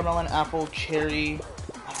 Orange, watermelon, apple, cherry,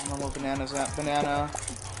 I don't know what banana's at, banana,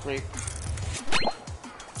 grape.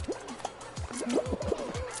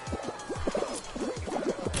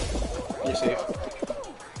 You're safe.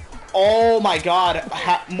 Oh my god,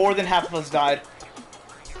 more than half of us died.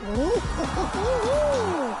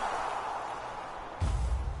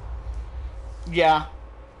 Yeah.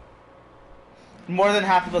 More than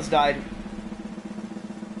half of us died.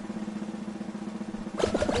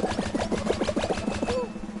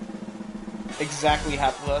 Exactly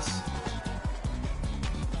half of us.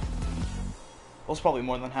 Well, it's probably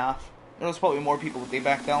more than half. There was probably more people that they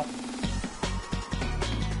backed out.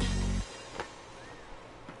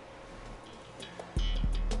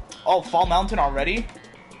 Oh, Fall Mountain already?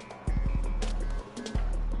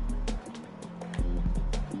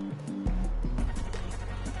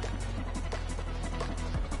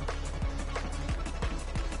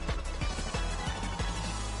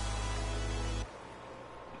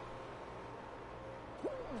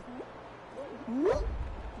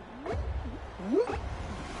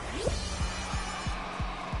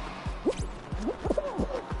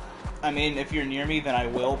 I mean, if you're near me, then I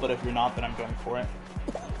will, but if you're not, then I'm going for it.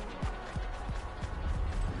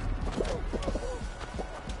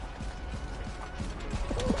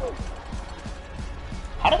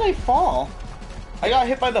 How did I fall? I got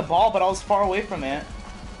hit by the ball, but I was far away from it.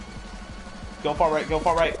 Go far right, go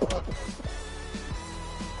far right.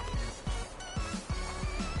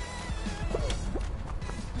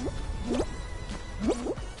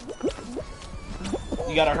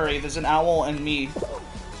 You gotta hurry, there's an owl and me.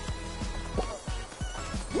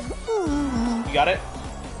 You got it?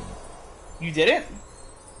 You did it?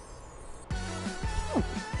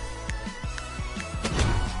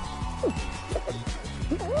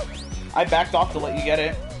 I backed off to let you get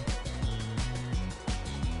it.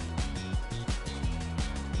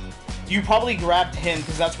 You probably grabbed him,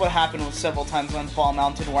 because that's what happened with several times on Fall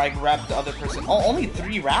Mountain, where I grabbed the other person. Oh, only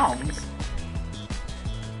 3 rounds?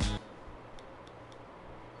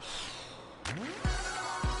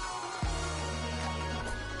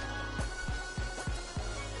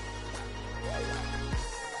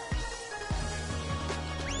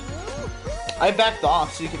 I backed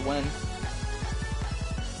off so you could win.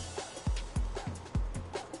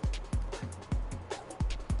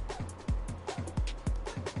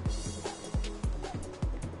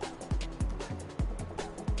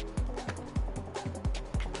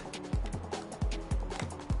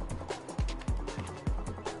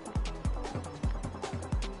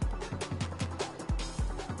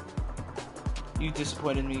 You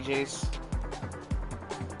disappointed me, Jace.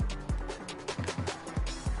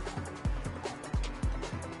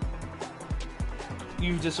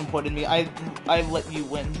 You disappointed me. I let you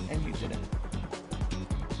win, and you didn't.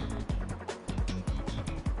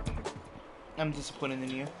 I'm disappointed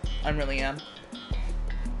in you. I really am.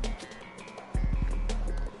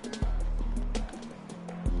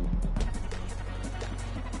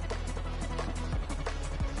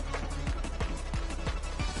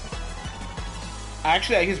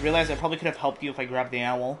 Actually, I just realized I probably could have helped you if I grabbed the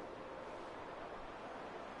owl.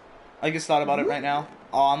 I just thought about it right now.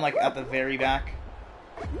 Oh, I'm like at the very back.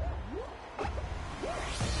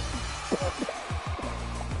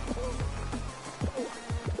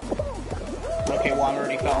 Okay, well, I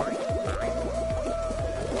already fell.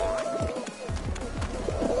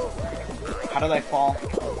 How did I fall?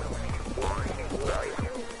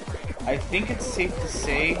 I think it's safe to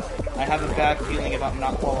say I have a bad feeling about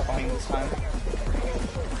not qualifying this time.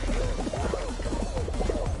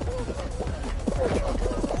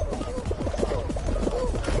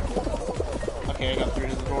 Okay, I got through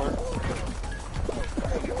to the door.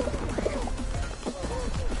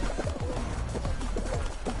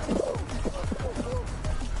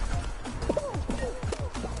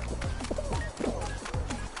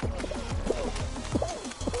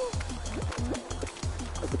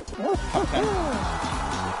 Top 10.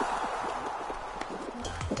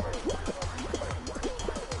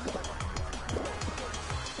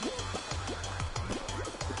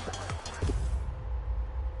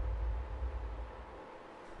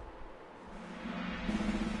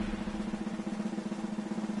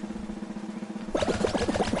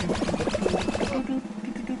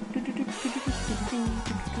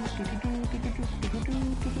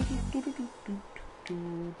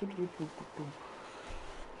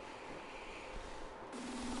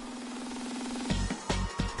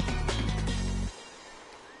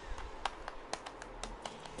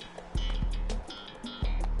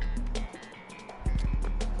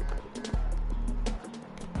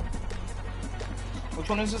 Which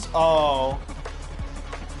one is this? Oh.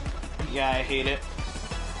 Yeah, I hate it.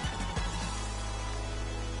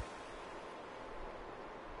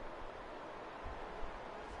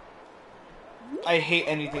 I hate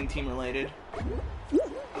anything team related. You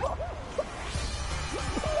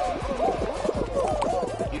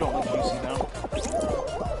don't look juicy now.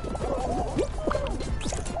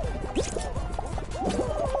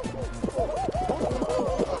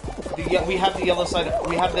 Yeah, we have the yellow side.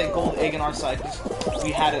 We have the gold egg in our side.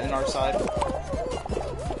 We had it in our side.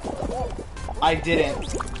 I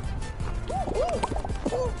didn't.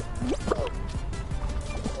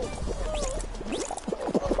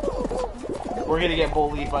 We're gonna get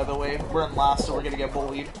bullied, by the way. We're in last, so we're gonna get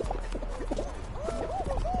bullied.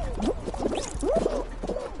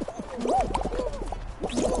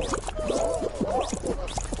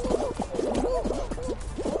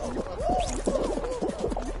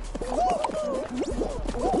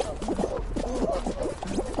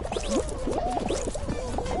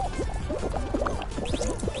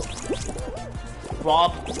 Who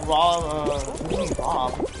do we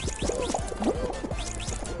rob?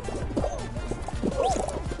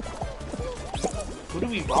 Who do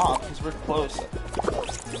we rob? Because we're close.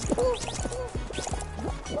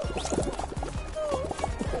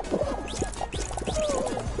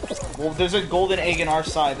 Well, there's a golden egg in our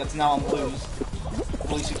side that's now on blues.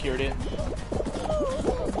 Blue secured it.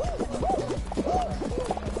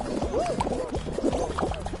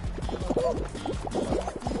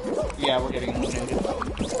 Yeah, we're getting eliminated.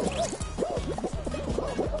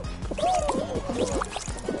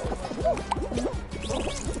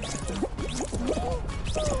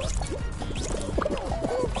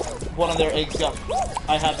 One of their eggs got...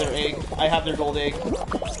 I have their egg. I have their gold egg.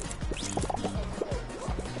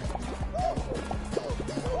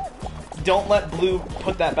 Don't let blue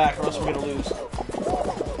put that back or else we're gonna lose.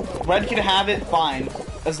 Red can have it, fine.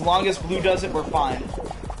 As long as blue does it, we're fine.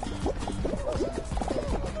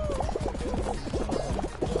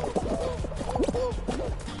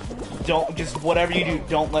 Don't, just whatever you do,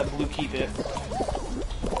 don't let blue keep it.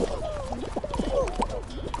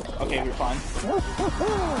 Okay, we're fine.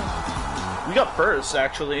 We got first,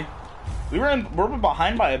 actually. We're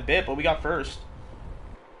behind by a bit, but we got first.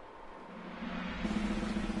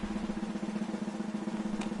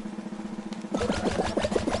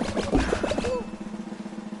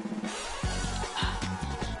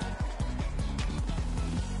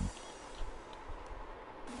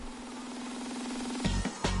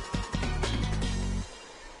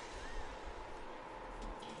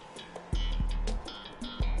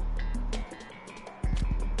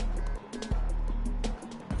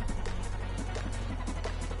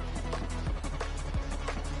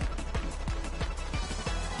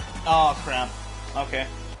 Oh, crap. Okay.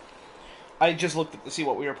 I just looked to see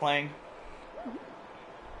what we were playing.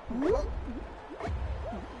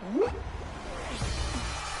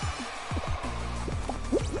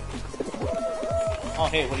 Oh,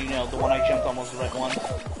 hey, what do you know? The one I jumped on was the right one.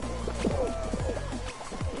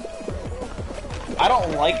 I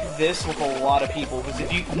don't like this with a lot of people, because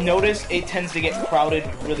if you notice, it tends to get crowded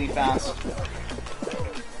really fast.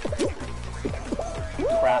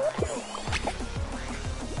 Crap.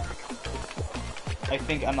 I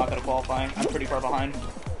think I'm not gonna qualify. I'm pretty far behind.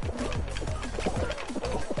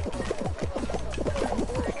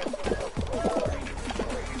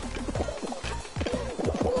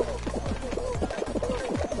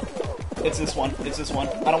 It's this one. It's this one.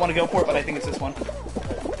 I don't want to go for it, but I think it's this one.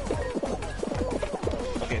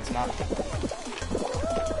 Okay, it's not.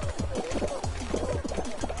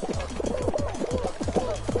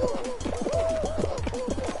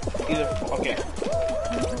 Either. Okay.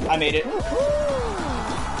 I made it.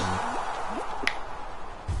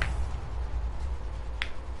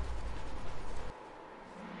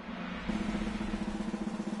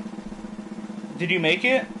 Did you make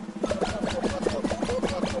it?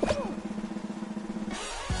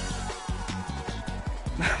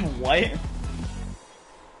 What?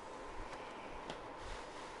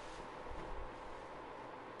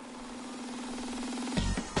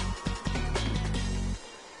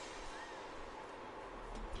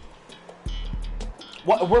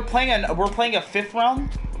 What? We're playing a 5th round?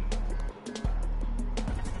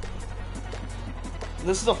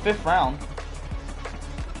 This is a 5th round.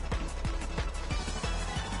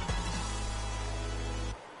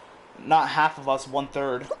 Not half of us,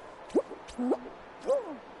 1/3.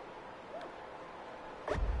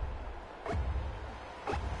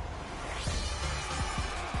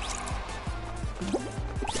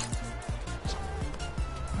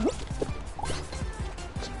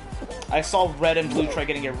 I saw red and blue try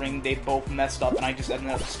getting a ring, they both messed up, and I just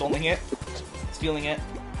ended up stealing it.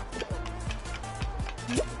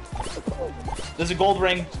 There's a gold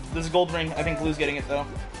ring. There's a gold ring. I think blue's getting it, though.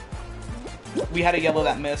 We had a yellow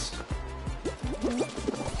that missed.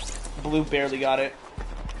 Blue barely got it.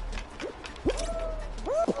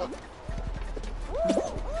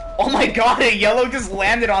 Oh my god, a yellow just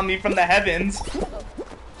landed on me from the heavens.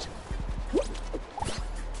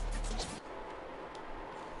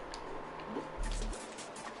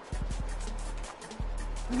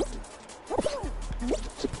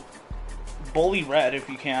 Bully red if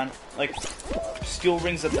you can. Like, steal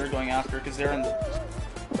rings that they're going after, because they're in the...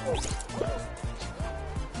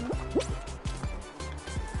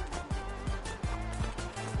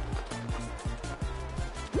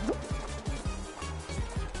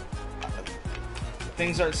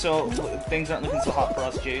 Things aren't looking so hot for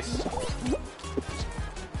us, Jace.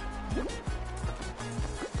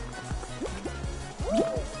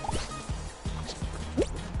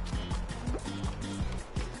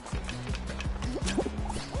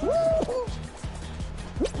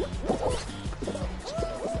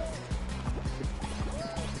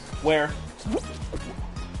 Where?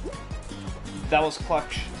 That was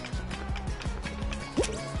clutch.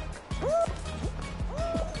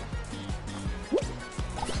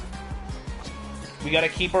 We gotta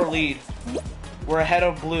keep our lead. We're ahead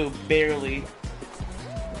of blue, barely.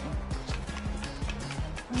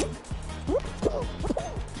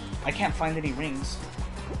 I can't find any rings.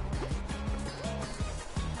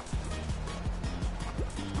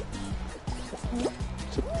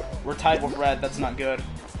 We're tied with red, that's not good.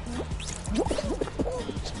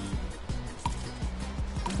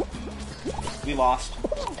 We lost.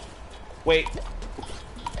 Wait.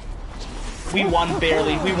 We won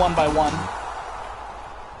barely. We won by 1.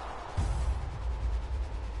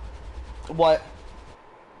 What?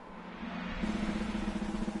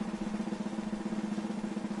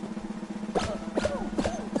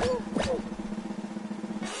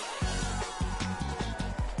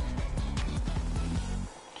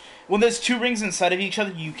 When there's 2 rings inside of each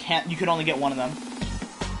other, you can only get one of them.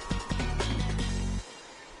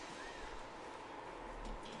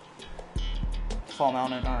 Fall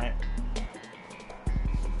Mountain, alright.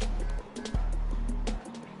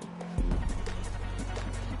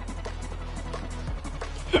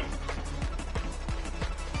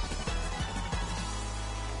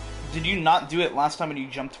 Did you not do it last time when you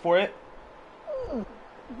jumped for it?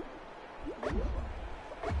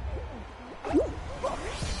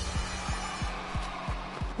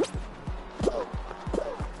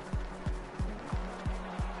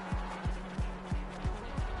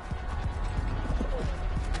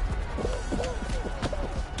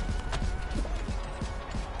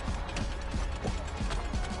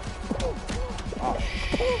 Oh,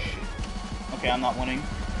 shit. Okay, I'm not winning.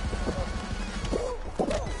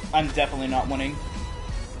 I'm definitely not winning.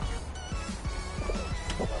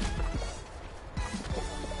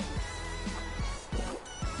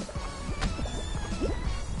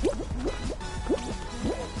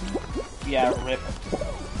 Yeah, rip.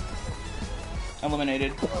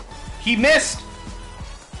 Eliminated. He missed!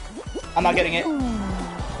 I'm not getting it.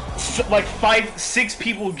 Like 6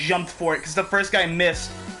 people jumped for it because the first guy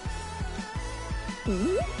missed.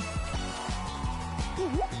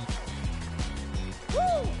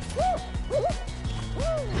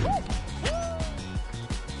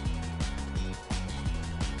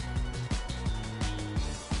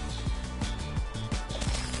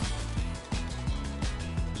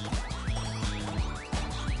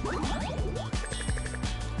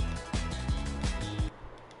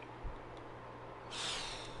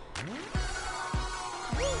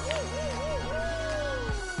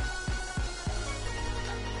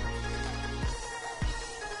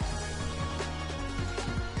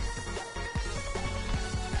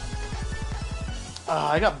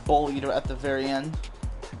 I got bullied at the very end.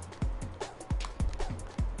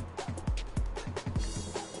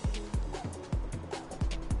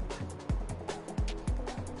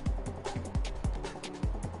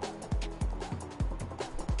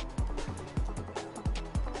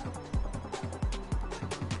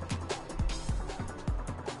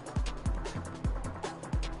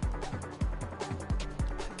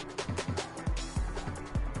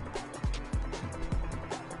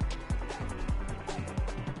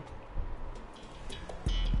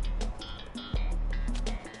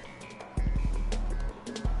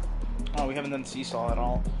 Oh, we haven't done Seesaw at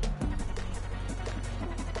all.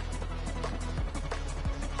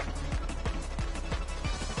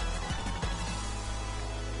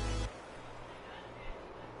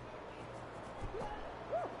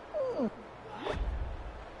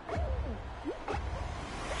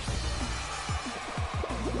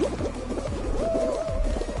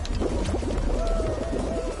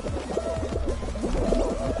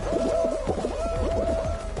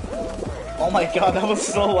 Oh my god, that was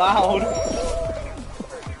so loud.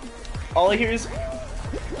 All I hear is...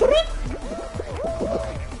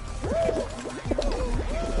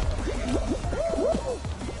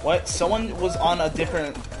 What? Someone was on a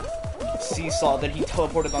different Seesaw that he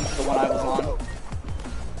teleported onto the one I was on.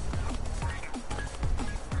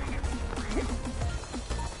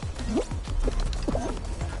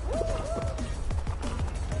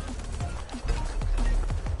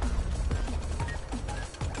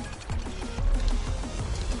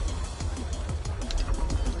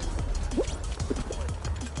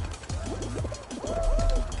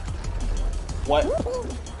 What?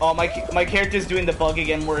 Oh, my character's doing the bug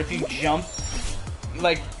again, where if you jump,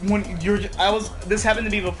 like when this happened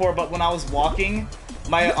to me before, but when I was walking,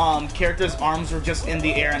 my character's arms were just in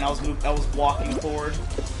the air, and I was walking forward.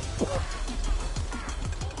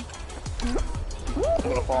 I'm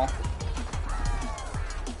gonna fall.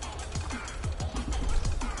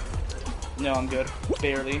 No, I'm good.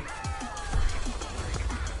 Barely.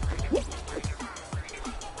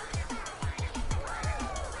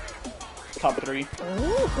 Top 3.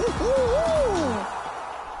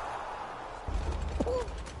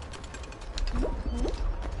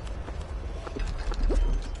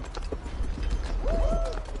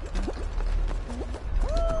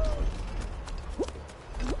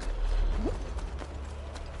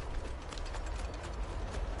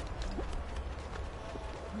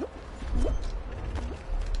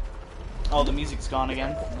 Oh, the music's gone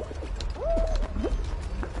again.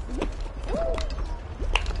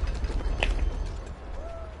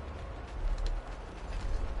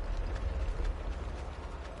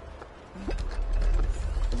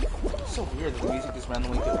 It's so weird that the music just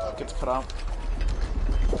randomly gets cut out.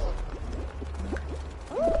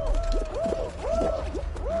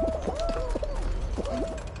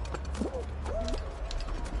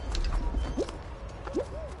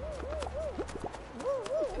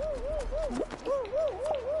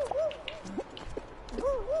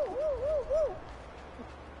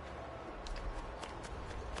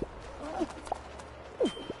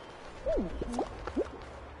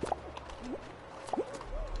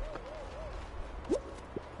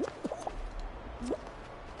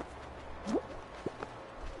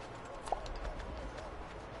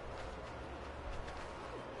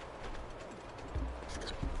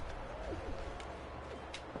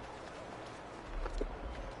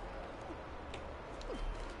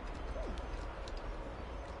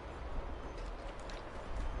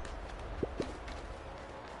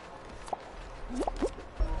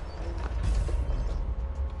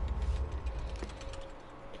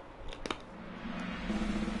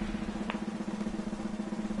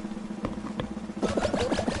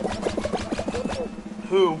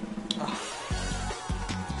 Who?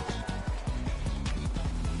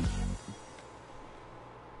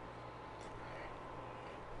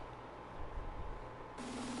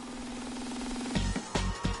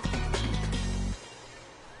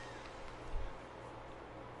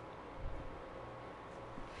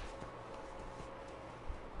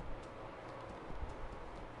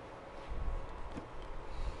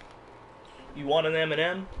 You want an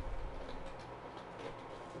M&M?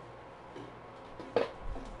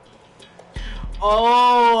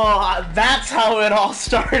 Oh, that's how it all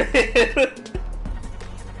started.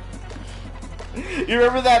 You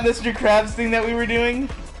remember that Mr. Krabs thing that we were doing?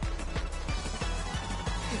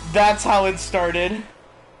 That's how it started.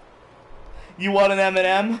 You want an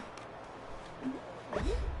M&M?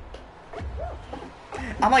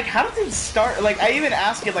 I'm like, how did it start? Like, I even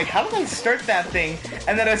asked him, like, how did I start that thing?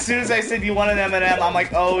 And then as soon as I said, you want an M&M, I'm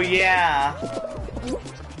like, oh yeah.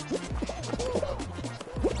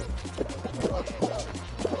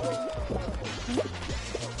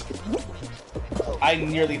 I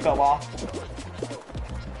nearly fell off.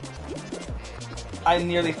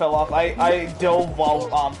 I dove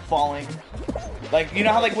while falling. Like, you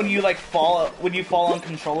know how like when you fall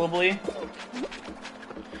uncontrollably?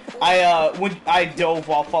 I dove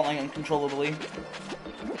while falling uncontrollably.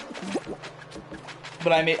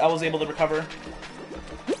 But I was able to recover.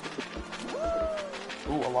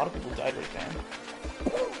 Ooh, a lot of people died right there.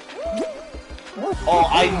 Oh,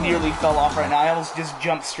 I nearly fell off right now. I almost just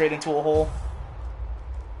jumped straight into a hole.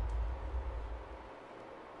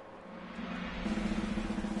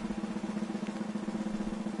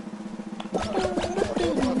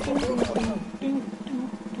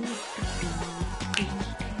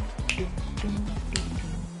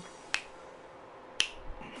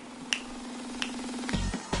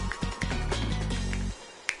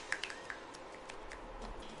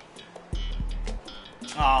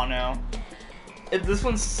 Oh no. This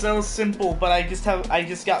one's so simple, but I just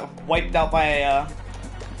got wiped out by a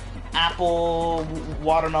apple,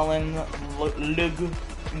 watermelon,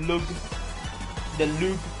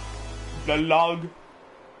 the log.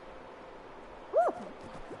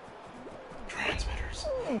 Transmitters.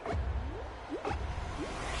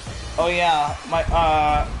 Oh yeah, my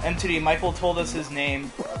MTD, Michael told us his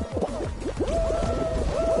name.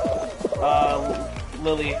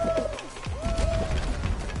 Lily.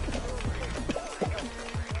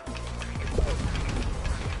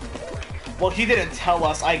 Well, he didn't tell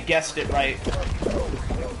us, I guessed it right.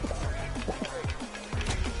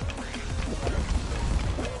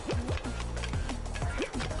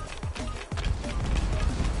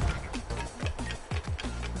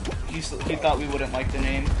 He thought we wouldn't like the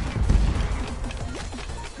name.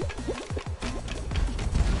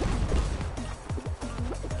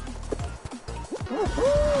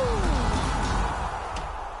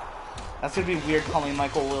 That's gonna be weird calling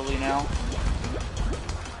Michael Lily now.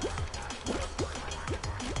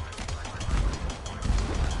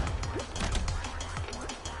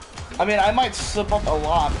 I mean, I might slip up a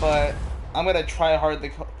lot, but I'm gonna try hard to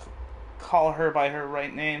call her by her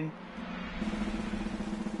right name.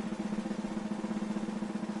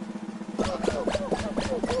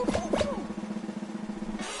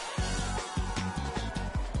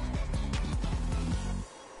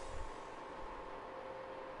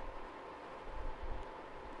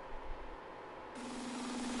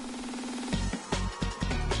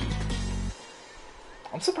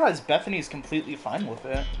 I'm surprised Bethany's completely fine with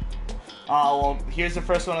it. Well, here's the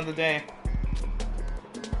first one of the day.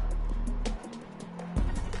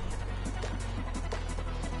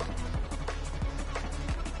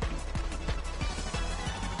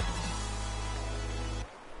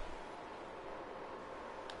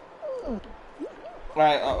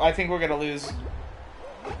 Alright, I think we're gonna lose.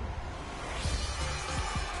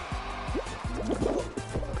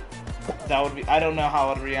 That would be... I don't know how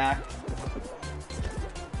I'd react.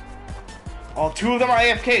 Oh, two of them are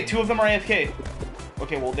AFK! Two of them are AFK!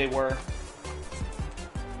 Okay, well, they were.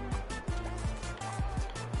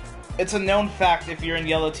 It's a known fact, if you're in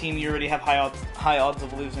yellow team, you already have high odds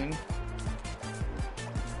of losing.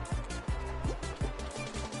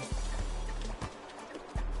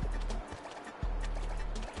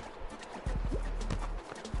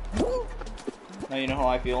 Now you know how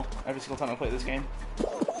I feel every single time I play this game.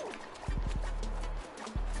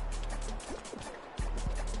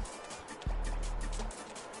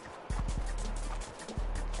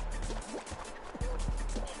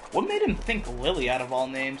 What made him think Lily out of all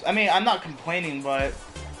names? I mean, I'm not complaining, but...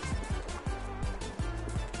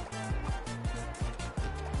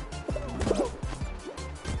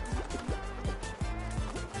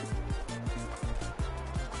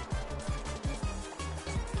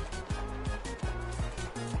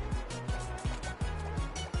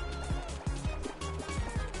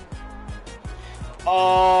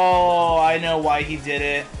 Oh, I know why he did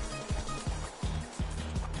it.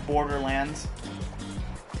 Borderlands.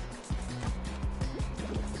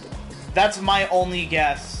 That's my only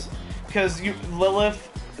guess, because Lilith,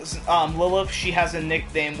 she has a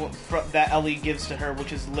nickname that Ellie gives to her,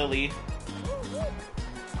 which is Lily.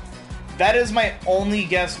 That is my only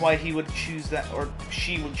guess why he would choose that, or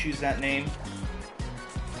she would choose that name.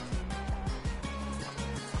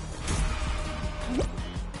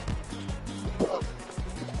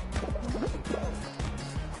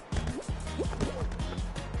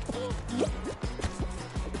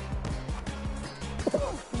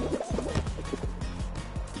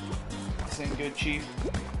 This ain't good, Chief.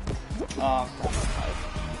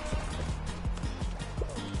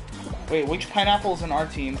 Wait, which pineapple's in our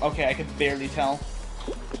team? Okay, I could barely tell.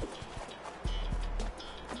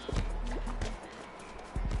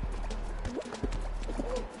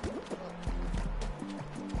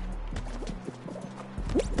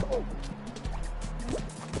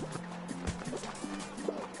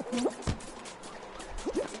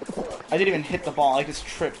 I didn't even hit the ball, I just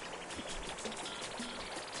tripped.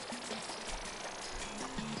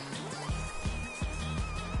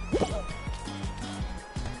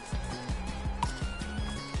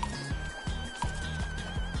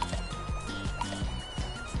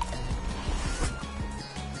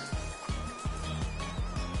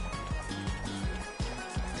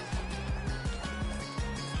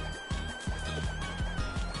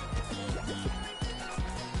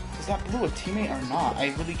 Is that blue a teammate or not?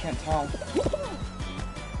 I really can't tell.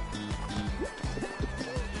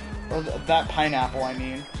 Or that pineapple, I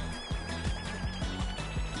mean.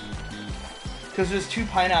 Because there's two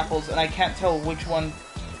pineapples, and I can't tell which one...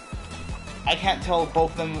 I can't tell if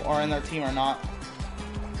both of them are in their team or not.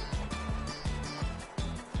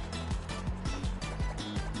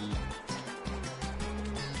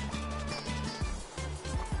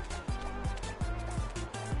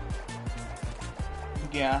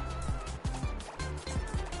 Yeah.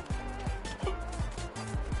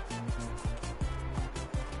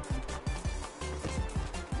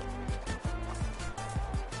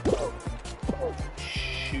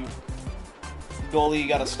 Shoot. Goalie, you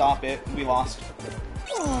gotta stop it. We lost.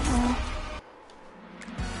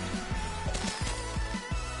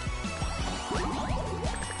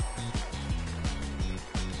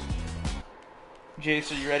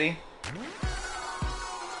 Jace, are you ready?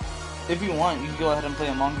 If you want, you can go ahead and play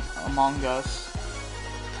Among Us.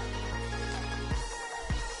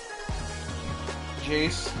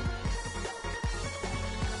 Jace.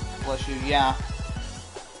 Bless you, yeah.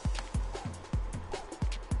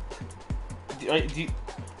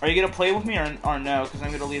 Are you gonna play with me or no? Because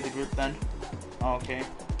I'm gonna leave the group then. Oh, okay.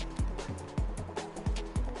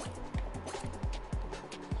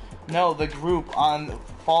 No, the group on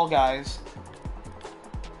Fall Guys.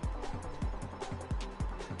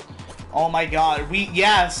 Oh my god,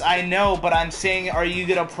 yes, I know, but I'm saying, are you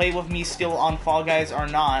gonna play with me still on Fall Guys or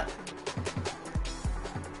not?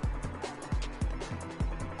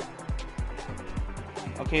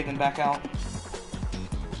 Okay, then back out.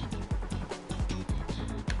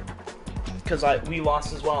 Because we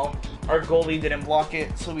lost as well. Our goalie didn't block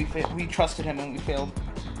it, so we trusted him and we failed.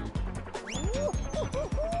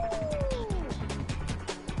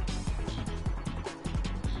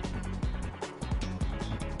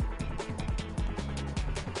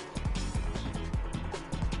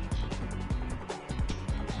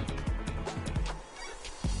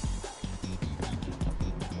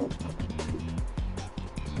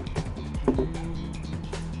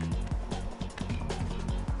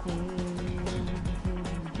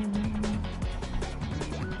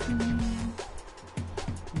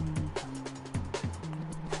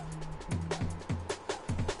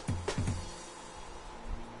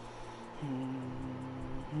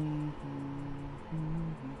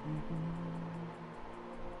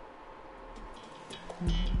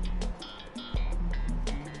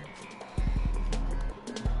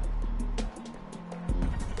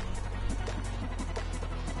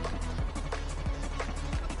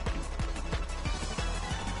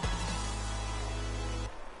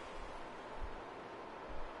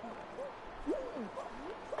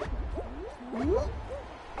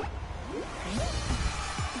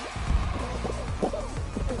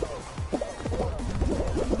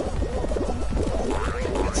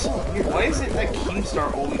 Why is it that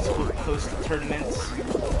Keemstar always hosts the tournaments?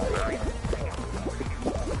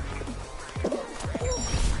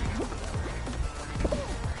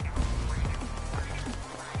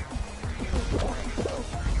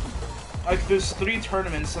 Like, there's 3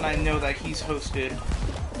 tournaments and I know that he's hosted.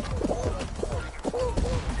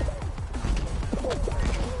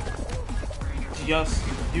 Just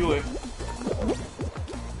do it.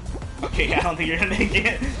 Okay, I don't think you're gonna make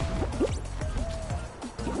it.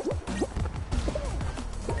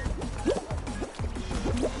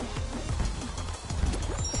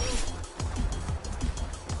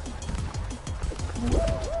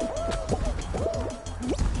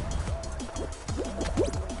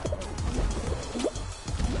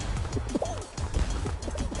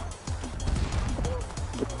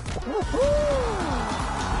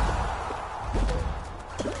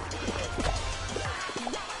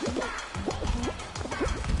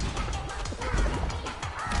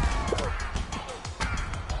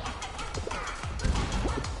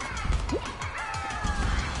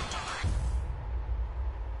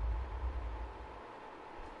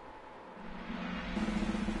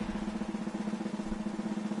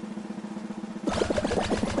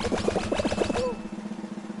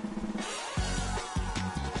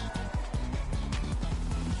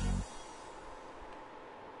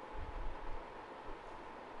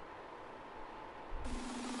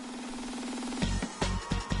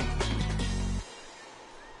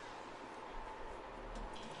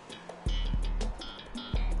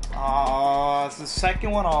 the second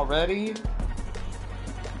one already?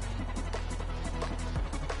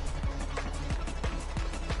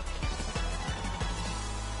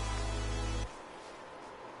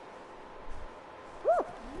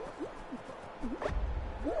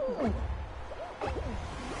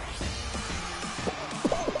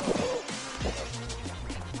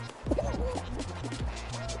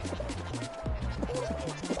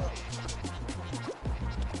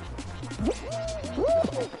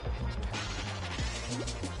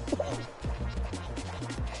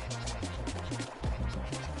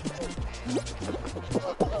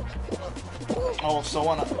 Oh, so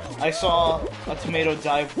when I saw a tomato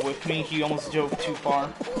dive with me, he almost dove too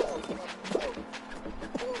far.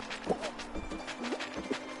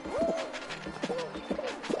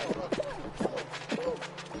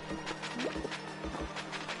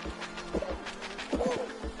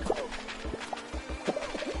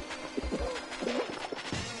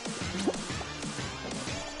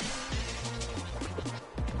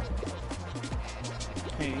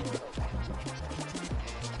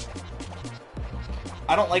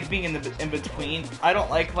 I don't like being in between. I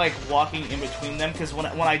don't like walking in between them, because when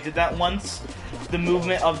I did that once, the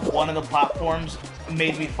movement of one of the platforms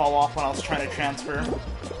made me fall off when I was trying to transfer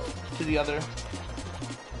to the other.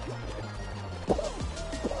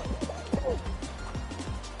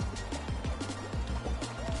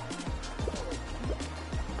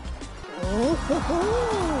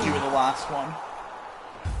 You were the last one.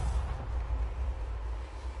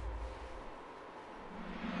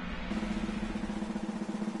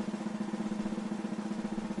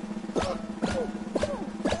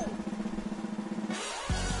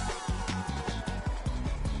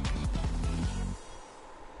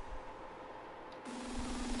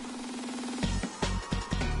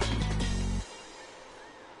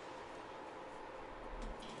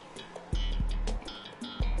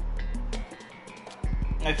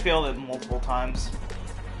 I failed it multiple times.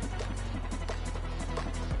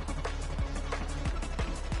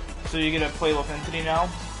 So you're gonna play with Entity now?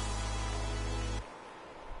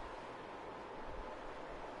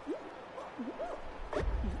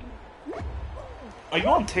 Are you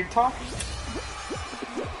on TikTok?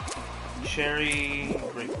 Cherry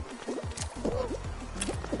grape.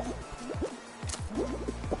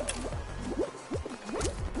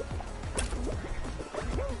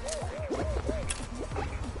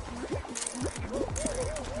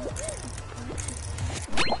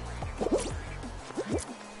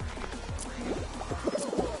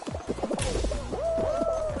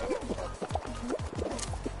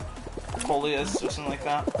 Folius or something like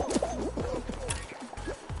that.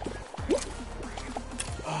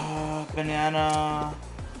 Banana,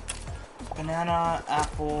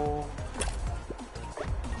 apple.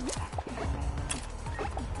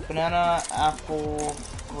 Banana, apple,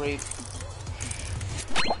 grape.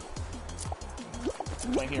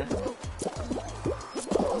 Right here.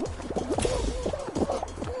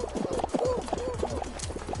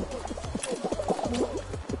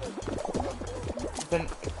 Then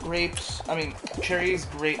grapes, cherries,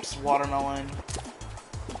 grapes, watermelon.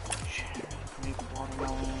 Cherry, grape,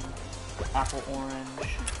 watermelon. Apple,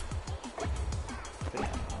 orange.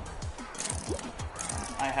 Banana.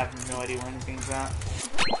 I have no idea where anything's at.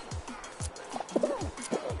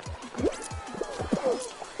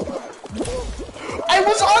 I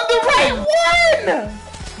was on the right one!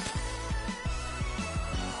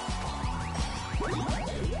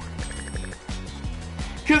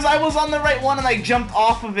 Because I was on the right one and I jumped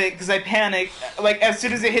off of it because I panicked. Like, as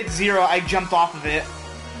soon as it hit 0, I jumped off of it.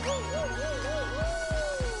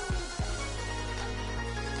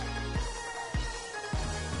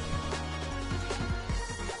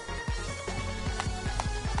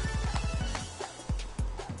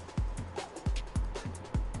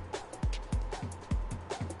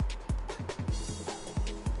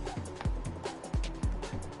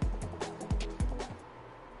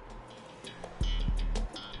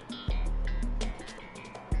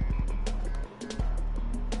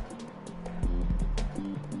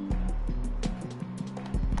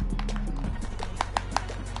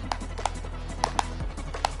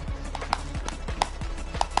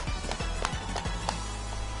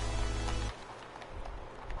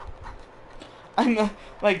 I'm,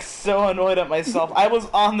 like, so annoyed at myself. I was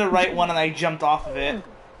on the right one and I jumped off of it.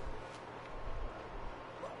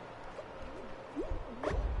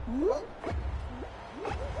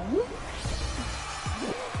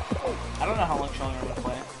 I don't know how long Chilling I'm gonna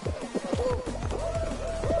play.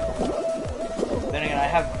 Then again, I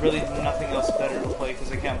have really nothing else better to play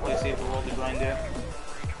because I can't play Save the World to grind it.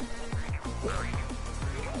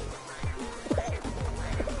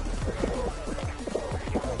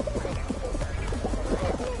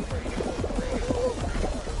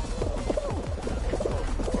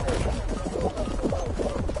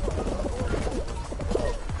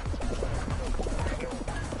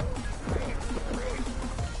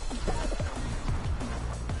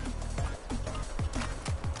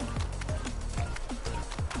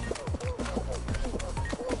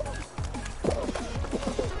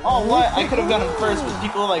 Oh, what? I could have gone first, but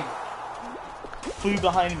people like flew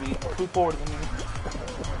behind me, flew forward than me.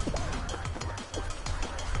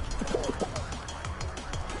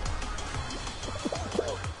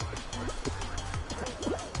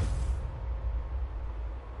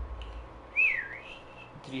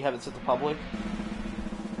 Did you have it set to public?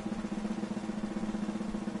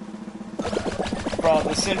 Bro,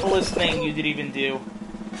 the simplest thing you didn't even do.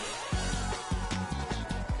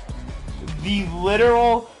 The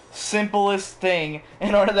literal simplest thing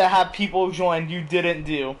in order to have people join you didn't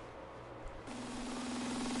do.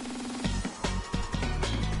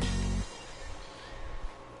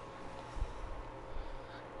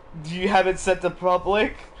 Do you have it set to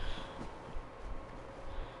public?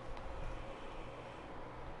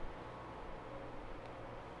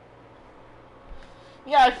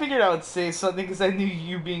 Yeah, I figured I would say something because I knew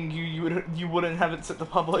you being you wouldn't have it set to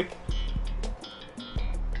public.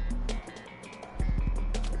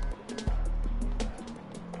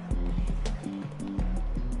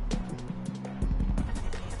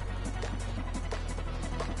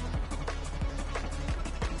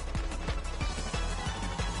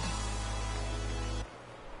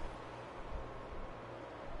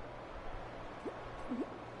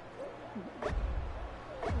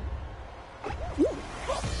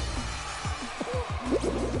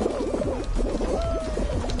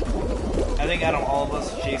 I think out of all of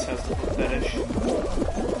us, Jace has the foot fetish.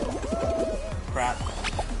 Crap.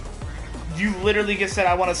 You literally just said,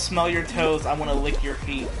 I want to smell your toes, I want to lick your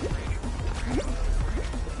feet.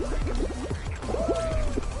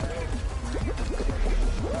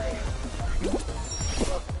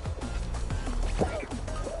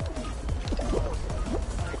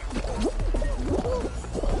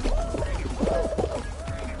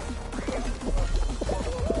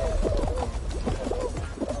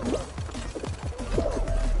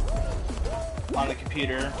 On the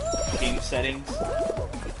computer, game settings.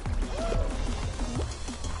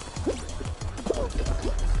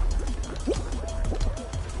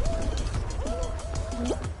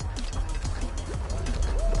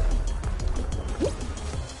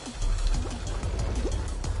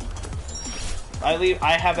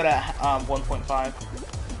 I have it at 1.5.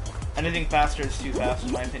 Anything faster is too fast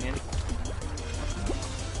in my opinion.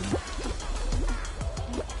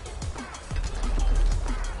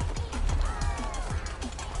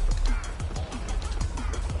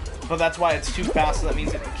 But that's why it's too fast, so that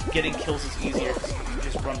means that getting kills is easier, because you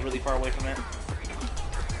just run really far away from it.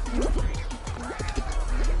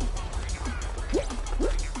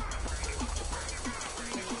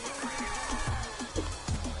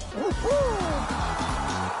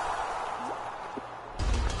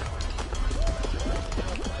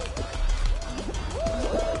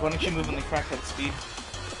 Why don't you move in the crackhead speed?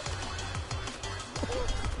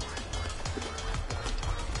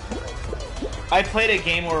 I played a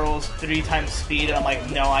game where it was 3 times speed, and I'm like,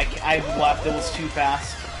 no, I left, it was too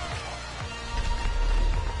fast.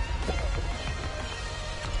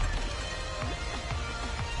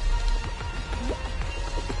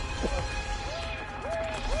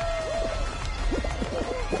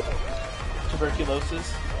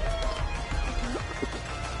 Tuberculosis.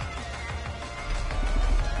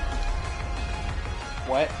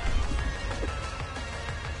 What?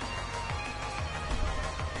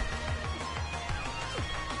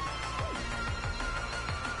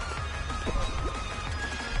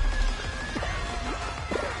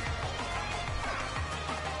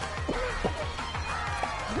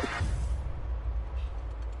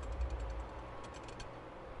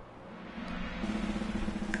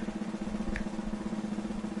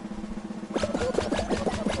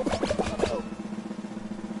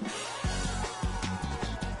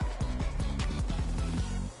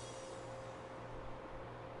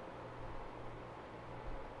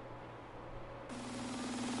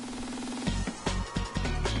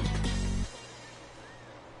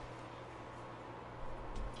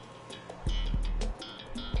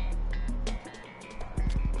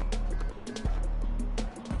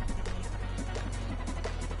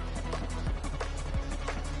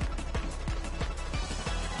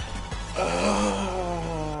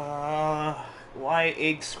 Why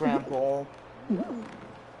egg scramble?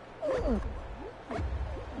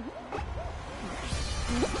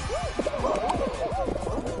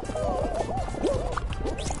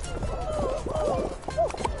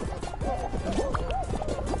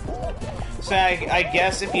 So I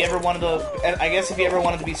guess if you ever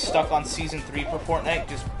wanted to be stuck on season 3 for Fortnite,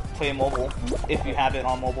 just play mobile if you have it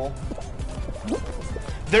on mobile.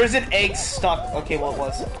 There's an egg stuck. Okay, well it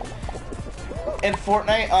was. In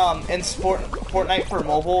Fortnite, Fortnite for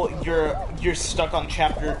mobile, you're stuck on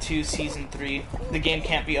Chapter 2, Season 3. The game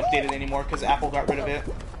can't be updated anymore because Apple got rid of it.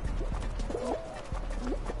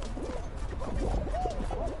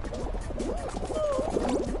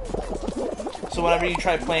 So whenever you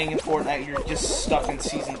try playing in Fortnite, you're just stuck in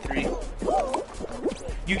Season 3.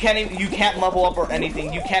 You can't level up or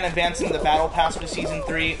anything. You can't advance in the Battle Pass for Season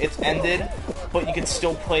 3. It's ended, but you can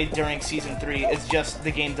still play during Season 3. It's just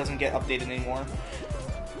the game doesn't get updated anymore.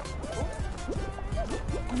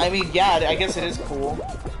 I mean, yeah, I guess it is cool.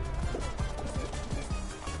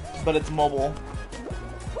 But it's mobile.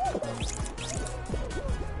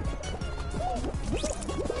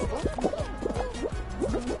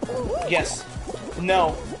 Yes.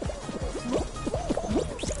 No.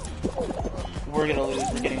 We're gonna lose.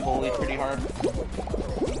 We're getting bullied pretty hard.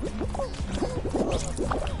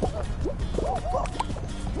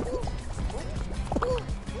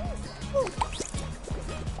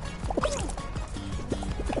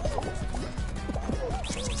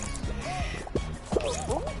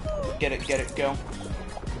 Get it, go.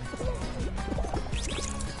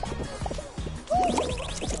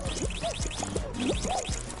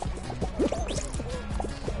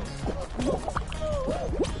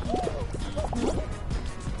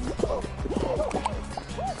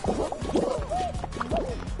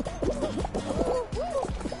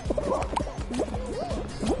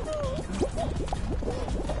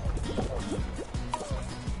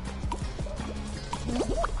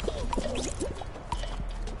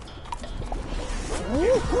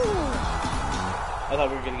 I thought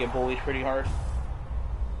we were gonna get bullied pretty hard.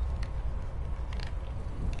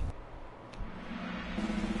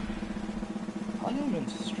 How long have I been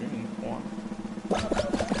streaming for?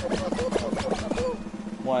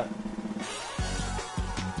 What?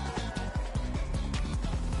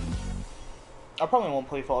 I probably won't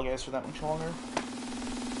play Fall Guys for that much longer.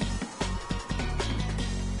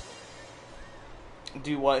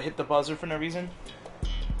 Do what? Hit the buzzer for no reason?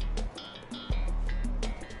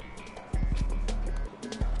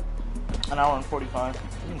 An hour and 45.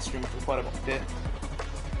 I've been streaming for quite a bit.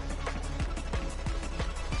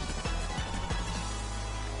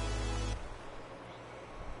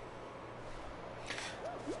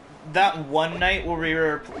 That one night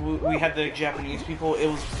where we had the Japanese people, it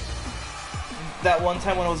was that one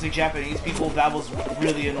time when it was the Japanese people, that was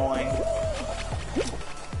really annoying.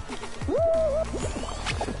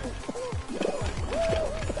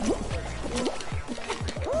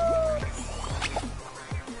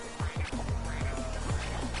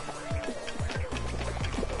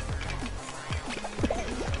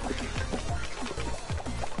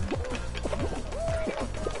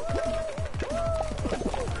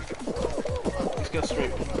 Go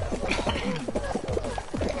straight.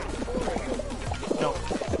 No.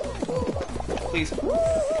 Please. Come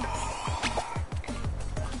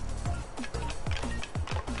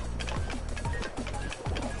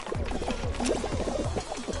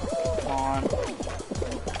on.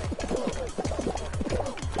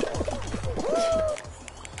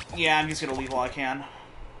 Yeah, I'm just gonna leave while I can.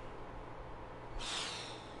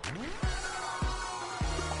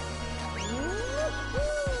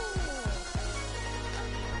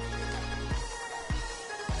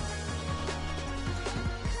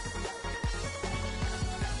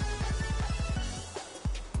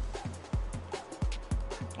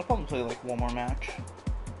 I'll probably play like one more match.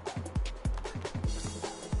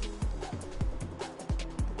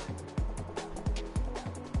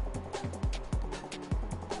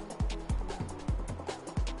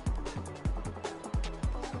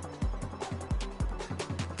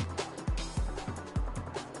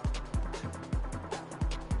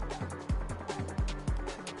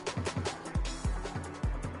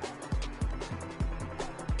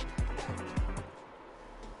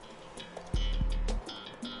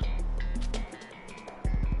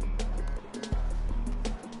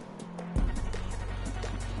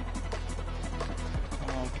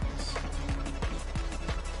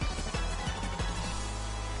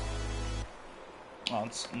 Oh,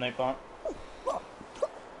 it's Nightbot.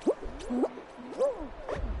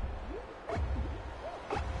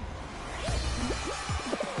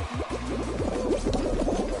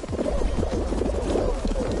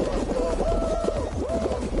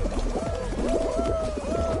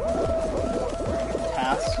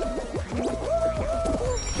 Task.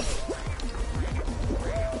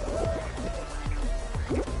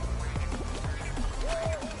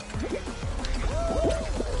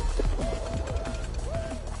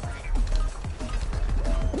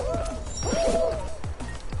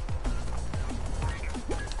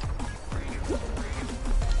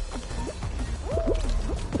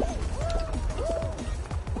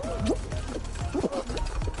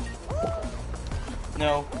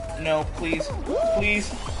 No, no, please, please.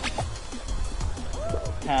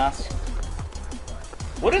 Pass.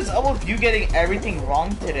 What is up with you getting everything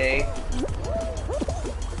wrong today?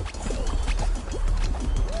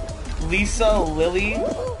 Lisa, Lily.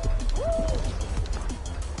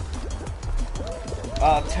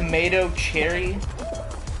 Tomato, cherry.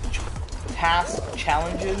 Task,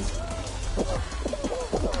 challenges.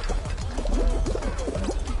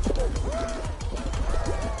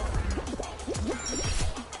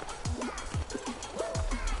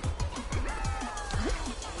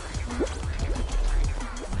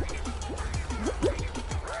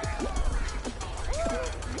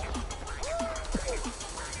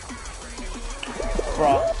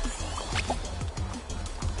 Bruh.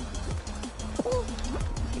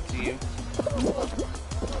 It's you.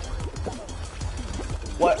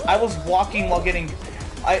 What? I was walking while getting...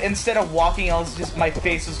 instead of walking, my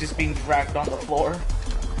face was just being dragged on the floor.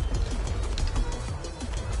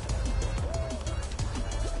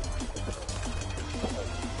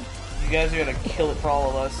 You guys are gonna kill it for all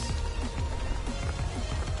of us.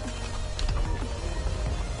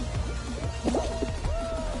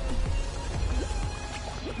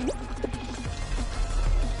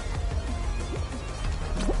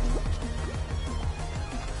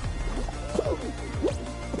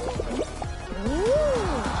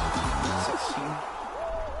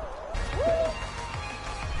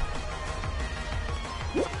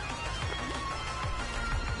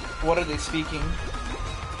 What are they speaking?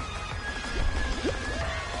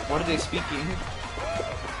 What are they speaking?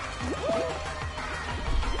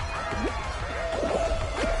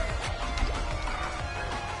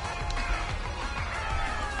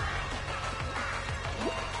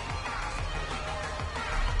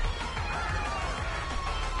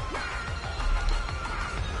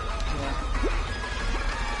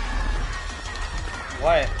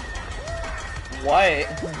 What? What?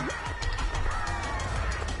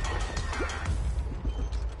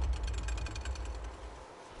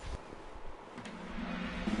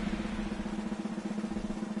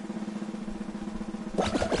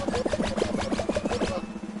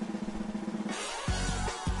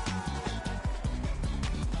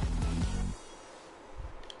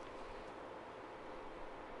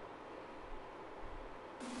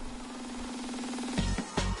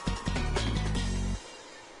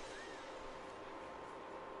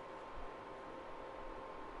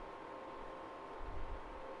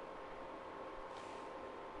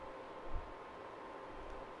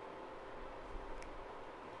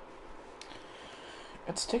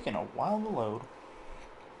 It's taking a while to load.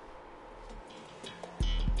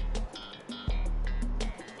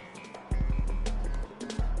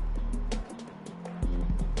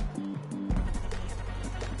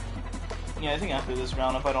 Yeah, I think after this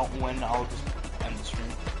round, if I don't win, I'll just end the stream.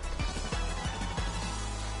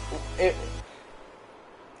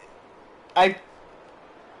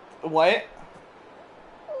 What?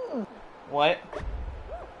 What?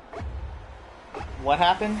 What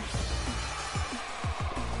happened?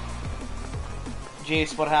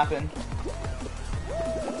 Jace, what happened?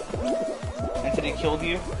 Entity killed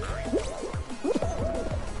you?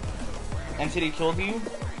 Entity killed you?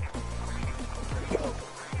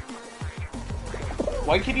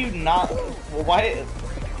 Why could you not... Why...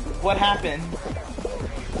 What happened?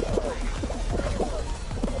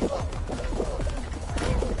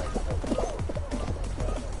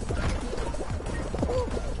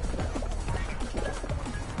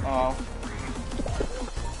 Oh.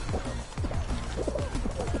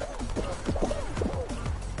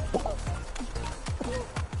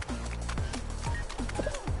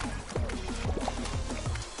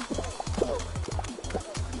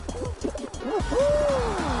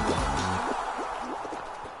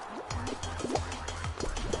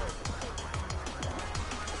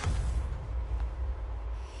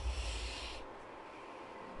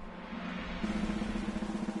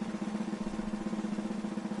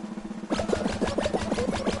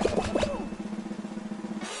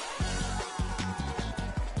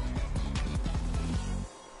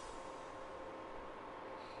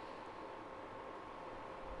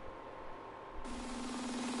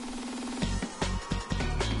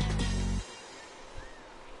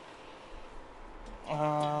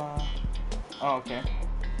 Oh, okay.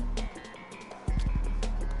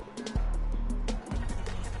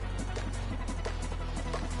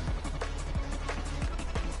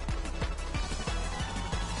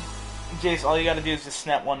 Jace, all you gotta do is just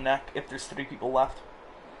snap one neck if there's 3 people left.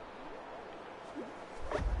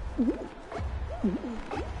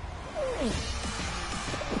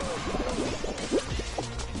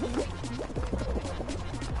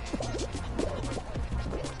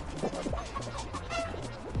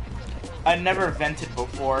 I never vented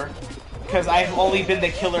before, because I've only been the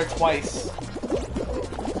killer twice.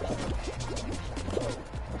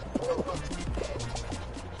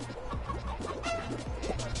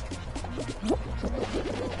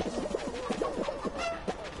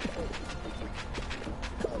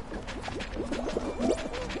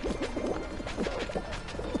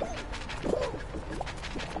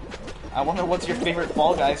 I wonder what's your favorite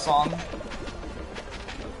Fall Guys song?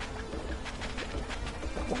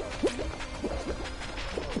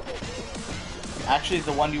 Actually,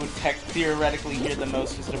 the one you would theoretically hear the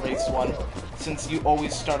most is the race one, since you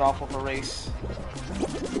always start off with a race.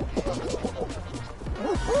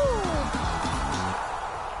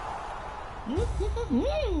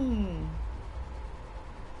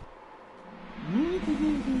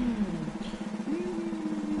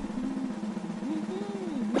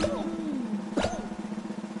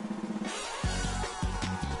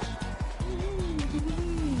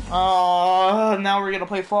 Now we're gonna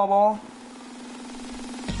play fall ball.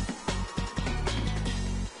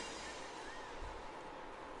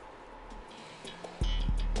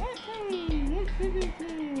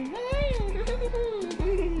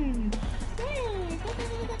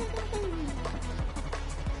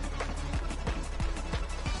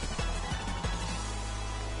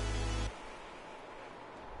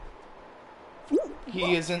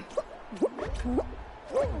 He isn't.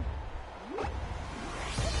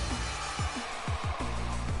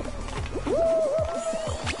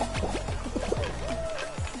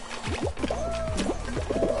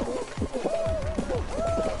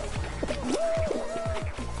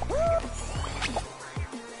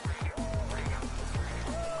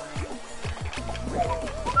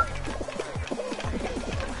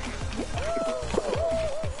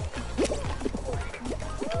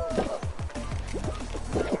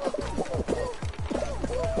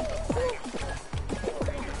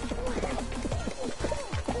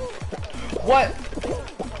 What?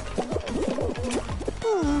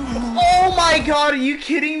 Oh my god, are you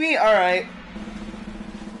kidding me? Alright.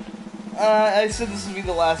 I said this would be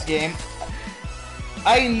the last game.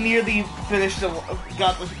 I nearly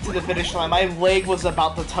got to the finish line. My leg was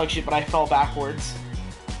about to touch it, but I fell backwards.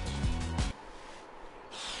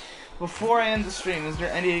 Before I end the stream, is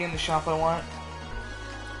there anything in the shop I want?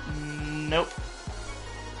 Nope.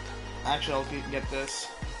 Actually, I'll get this.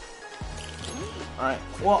 Alright,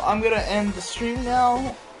 well, I'm gonna end the stream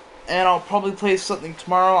now, and I'll probably play something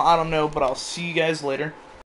tomorrow, I don't know, but I'll see you guys later.